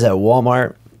mad. I was at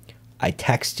Walmart. I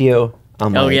text you.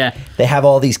 I'm they have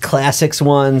all these classics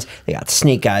ones. They got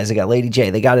Snake Eyes. They got Lady J.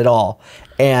 They got it all.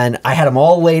 And I had them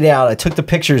all laid out. I took the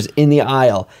pictures in the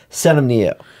aisle, sent them to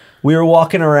you. We were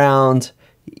walking around.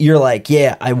 You're like,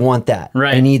 yeah, I want that.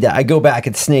 Right. I need that. I go back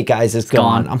and Snake Eyes is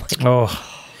gone. I'm like,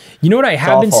 oh. You know what I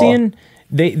have been seeing?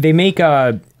 They make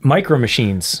micro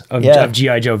machines of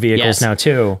G.I. Joe vehicles now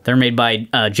too. They're made by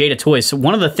Jada Toys. So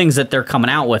one of the things that they're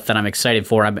coming out with that I'm excited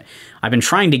for, I've been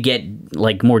trying to get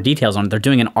more details on it. They're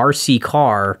doing an RC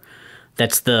car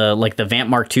that's the Vamp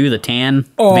Mark II, the tan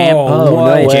Vamp. Oh, no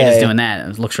way. Jada's doing that.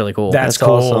 It looks really cool. That's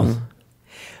cool. Awesome.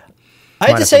 I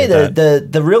have to say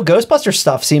the real Ghostbuster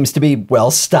stuff seems to be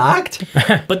well stocked.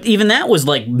 But even that was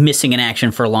missing in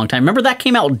action for a long time. Remember that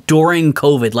came out during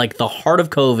COVID, the heart of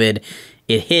COVID.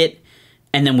 It hit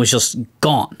and then was just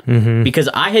gone because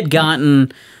I had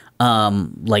gotten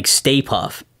Stay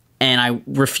Puft, and I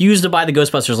refused to buy the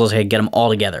Ghostbusters unless I could get them all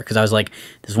together because I was like,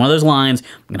 this is one of those lines.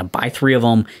 I'm gonna buy 3 of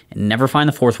them and never find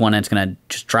the 4th one, and it's gonna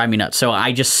just drive me nuts. So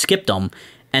I just skipped them,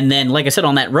 and then like I said,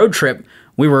 on that road trip,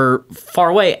 we were far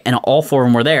away, and all 4 of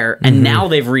them were there, and now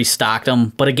they've restocked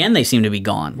them, but again, they seem to be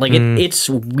gone. It's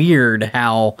weird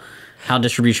how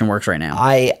distribution works right now.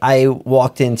 I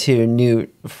walked into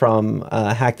Newt from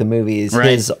Hack the Movies,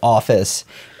 his office,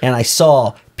 and I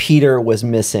saw Peter was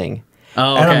missing.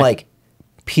 Oh, and I'm like,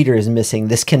 Peter is missing.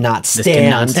 This cannot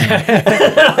stand.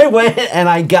 I went and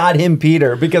I got him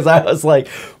Peter because I was like,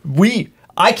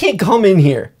 I can't come in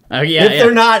here. If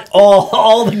they're not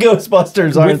all the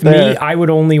Ghostbusters aren't there. With me, I would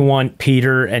only want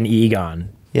Peter and Egon.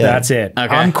 Yeah. That's it.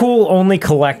 Okay. I'm cool only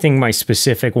collecting my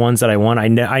specific ones that I want.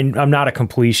 I'm not a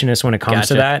completionist when it comes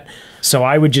to that. So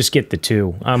I would just get the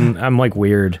 2. I'm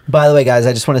weird. By the way, guys,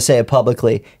 I just want to say it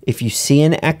publicly. If you see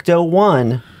an Ecto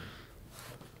 1,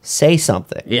 say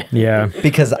something. Yeah.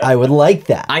 Because I would like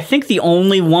that. I think the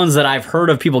only ones that I've heard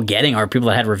of people getting are people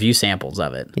that had review samples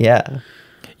of it. Yeah.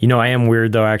 I am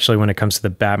weird though, actually, when it comes to the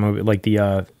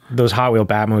Batmobile, those Hot Wheel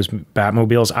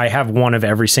Batmobiles. I have one of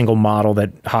every single model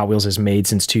that Hot Wheels has made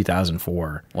since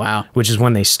 2004. Wow. Which is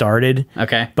when they started.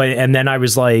 Okay. And then I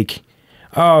was like,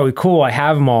 oh, cool, I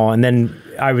have them all. And then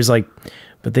I was like,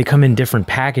 But they come in different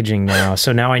packaging now,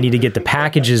 so now I need to get the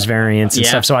packages variants and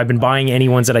stuff. So I've been buying any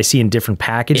ones that I see in different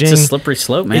packaging. It's a slippery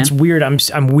slope, man. It's weird.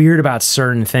 I'm weird about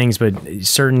certain things, but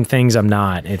certain things I'm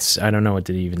not. I don't know what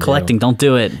to even collecting. do. Don't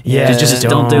do it. Yeah, just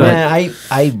don't do it. Man,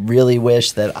 I really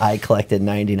wish that I collected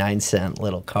 99-cent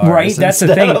little cars. Right, that's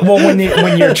the thing. Well, when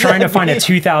you're trying to find a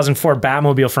 2004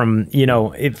 Batmobile from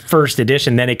first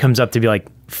edition, then it comes up to be like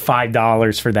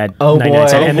 $5 for that 99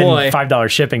 cent, and then $5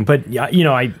 shipping. But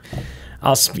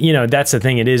that's the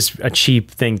thing. It is a cheap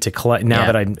thing to collect.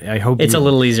 Now that I hope it's a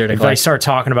little easier to collect. If I start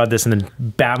talking about this and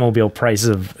then Batmobile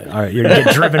prices you're gonna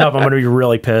get driven up, I'm going to be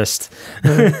really pissed.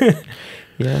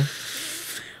 Yeah.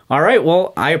 All right.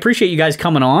 Well, I appreciate you guys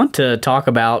coming on to talk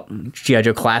about G.I.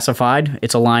 Joe Classified.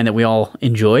 It's a line that we all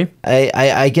enjoy.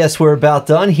 I guess we're about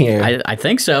done here. I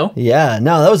think so. Yeah.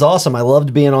 No, that was awesome. I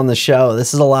loved being on the show.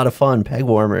 This is a lot of fun.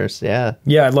 Pegwarmers. Yeah.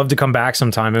 Yeah, I'd love to come back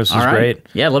sometime. This was great.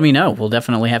 Yeah, let me know. We'll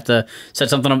definitely have to set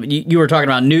something up. You were talking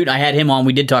about Newt. I had him on.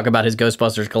 We did talk about his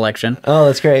Ghostbusters collection. Oh,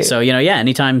 that's great. So,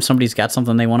 anytime somebody's got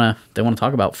something they want to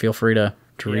talk about, feel free to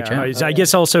reach out. I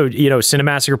guess also,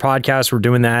 Cinemassacre podcast, we're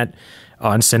doing that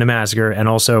on Cinemassacre, and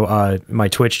also my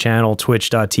Twitch channel,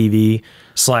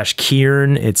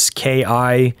 twitch.tv/Kieran. It's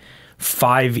Ki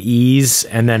 5 E's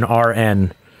and then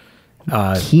RN.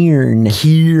 Kieran.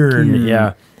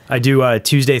 Yeah. I do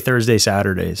Tuesday, Thursday,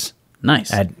 Saturdays.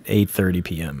 Nice. At 8:30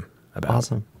 p.m.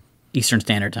 Awesome. Eastern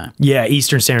Standard Time. Yeah,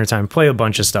 Eastern Standard Time. Play a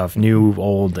bunch of stuff, new,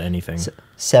 old, anything.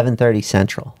 7:30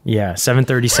 Central. Yeah,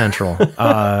 7:30 Central.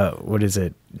 What is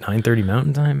it? 9:30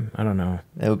 Mountain Time? I don't know.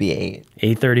 That would be 8.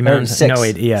 8:30 Mountain Time? No,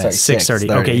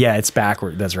 6:30. Okay, yeah, it's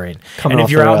backward. That's right. And if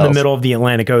you're out in the middle of the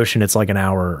Atlantic Ocean, it's like an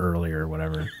hour earlier or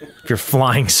whatever. If you're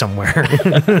flying somewhere. All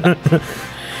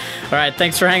right,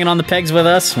 thanks for hanging on the pegs with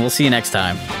us. We'll see you next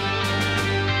time.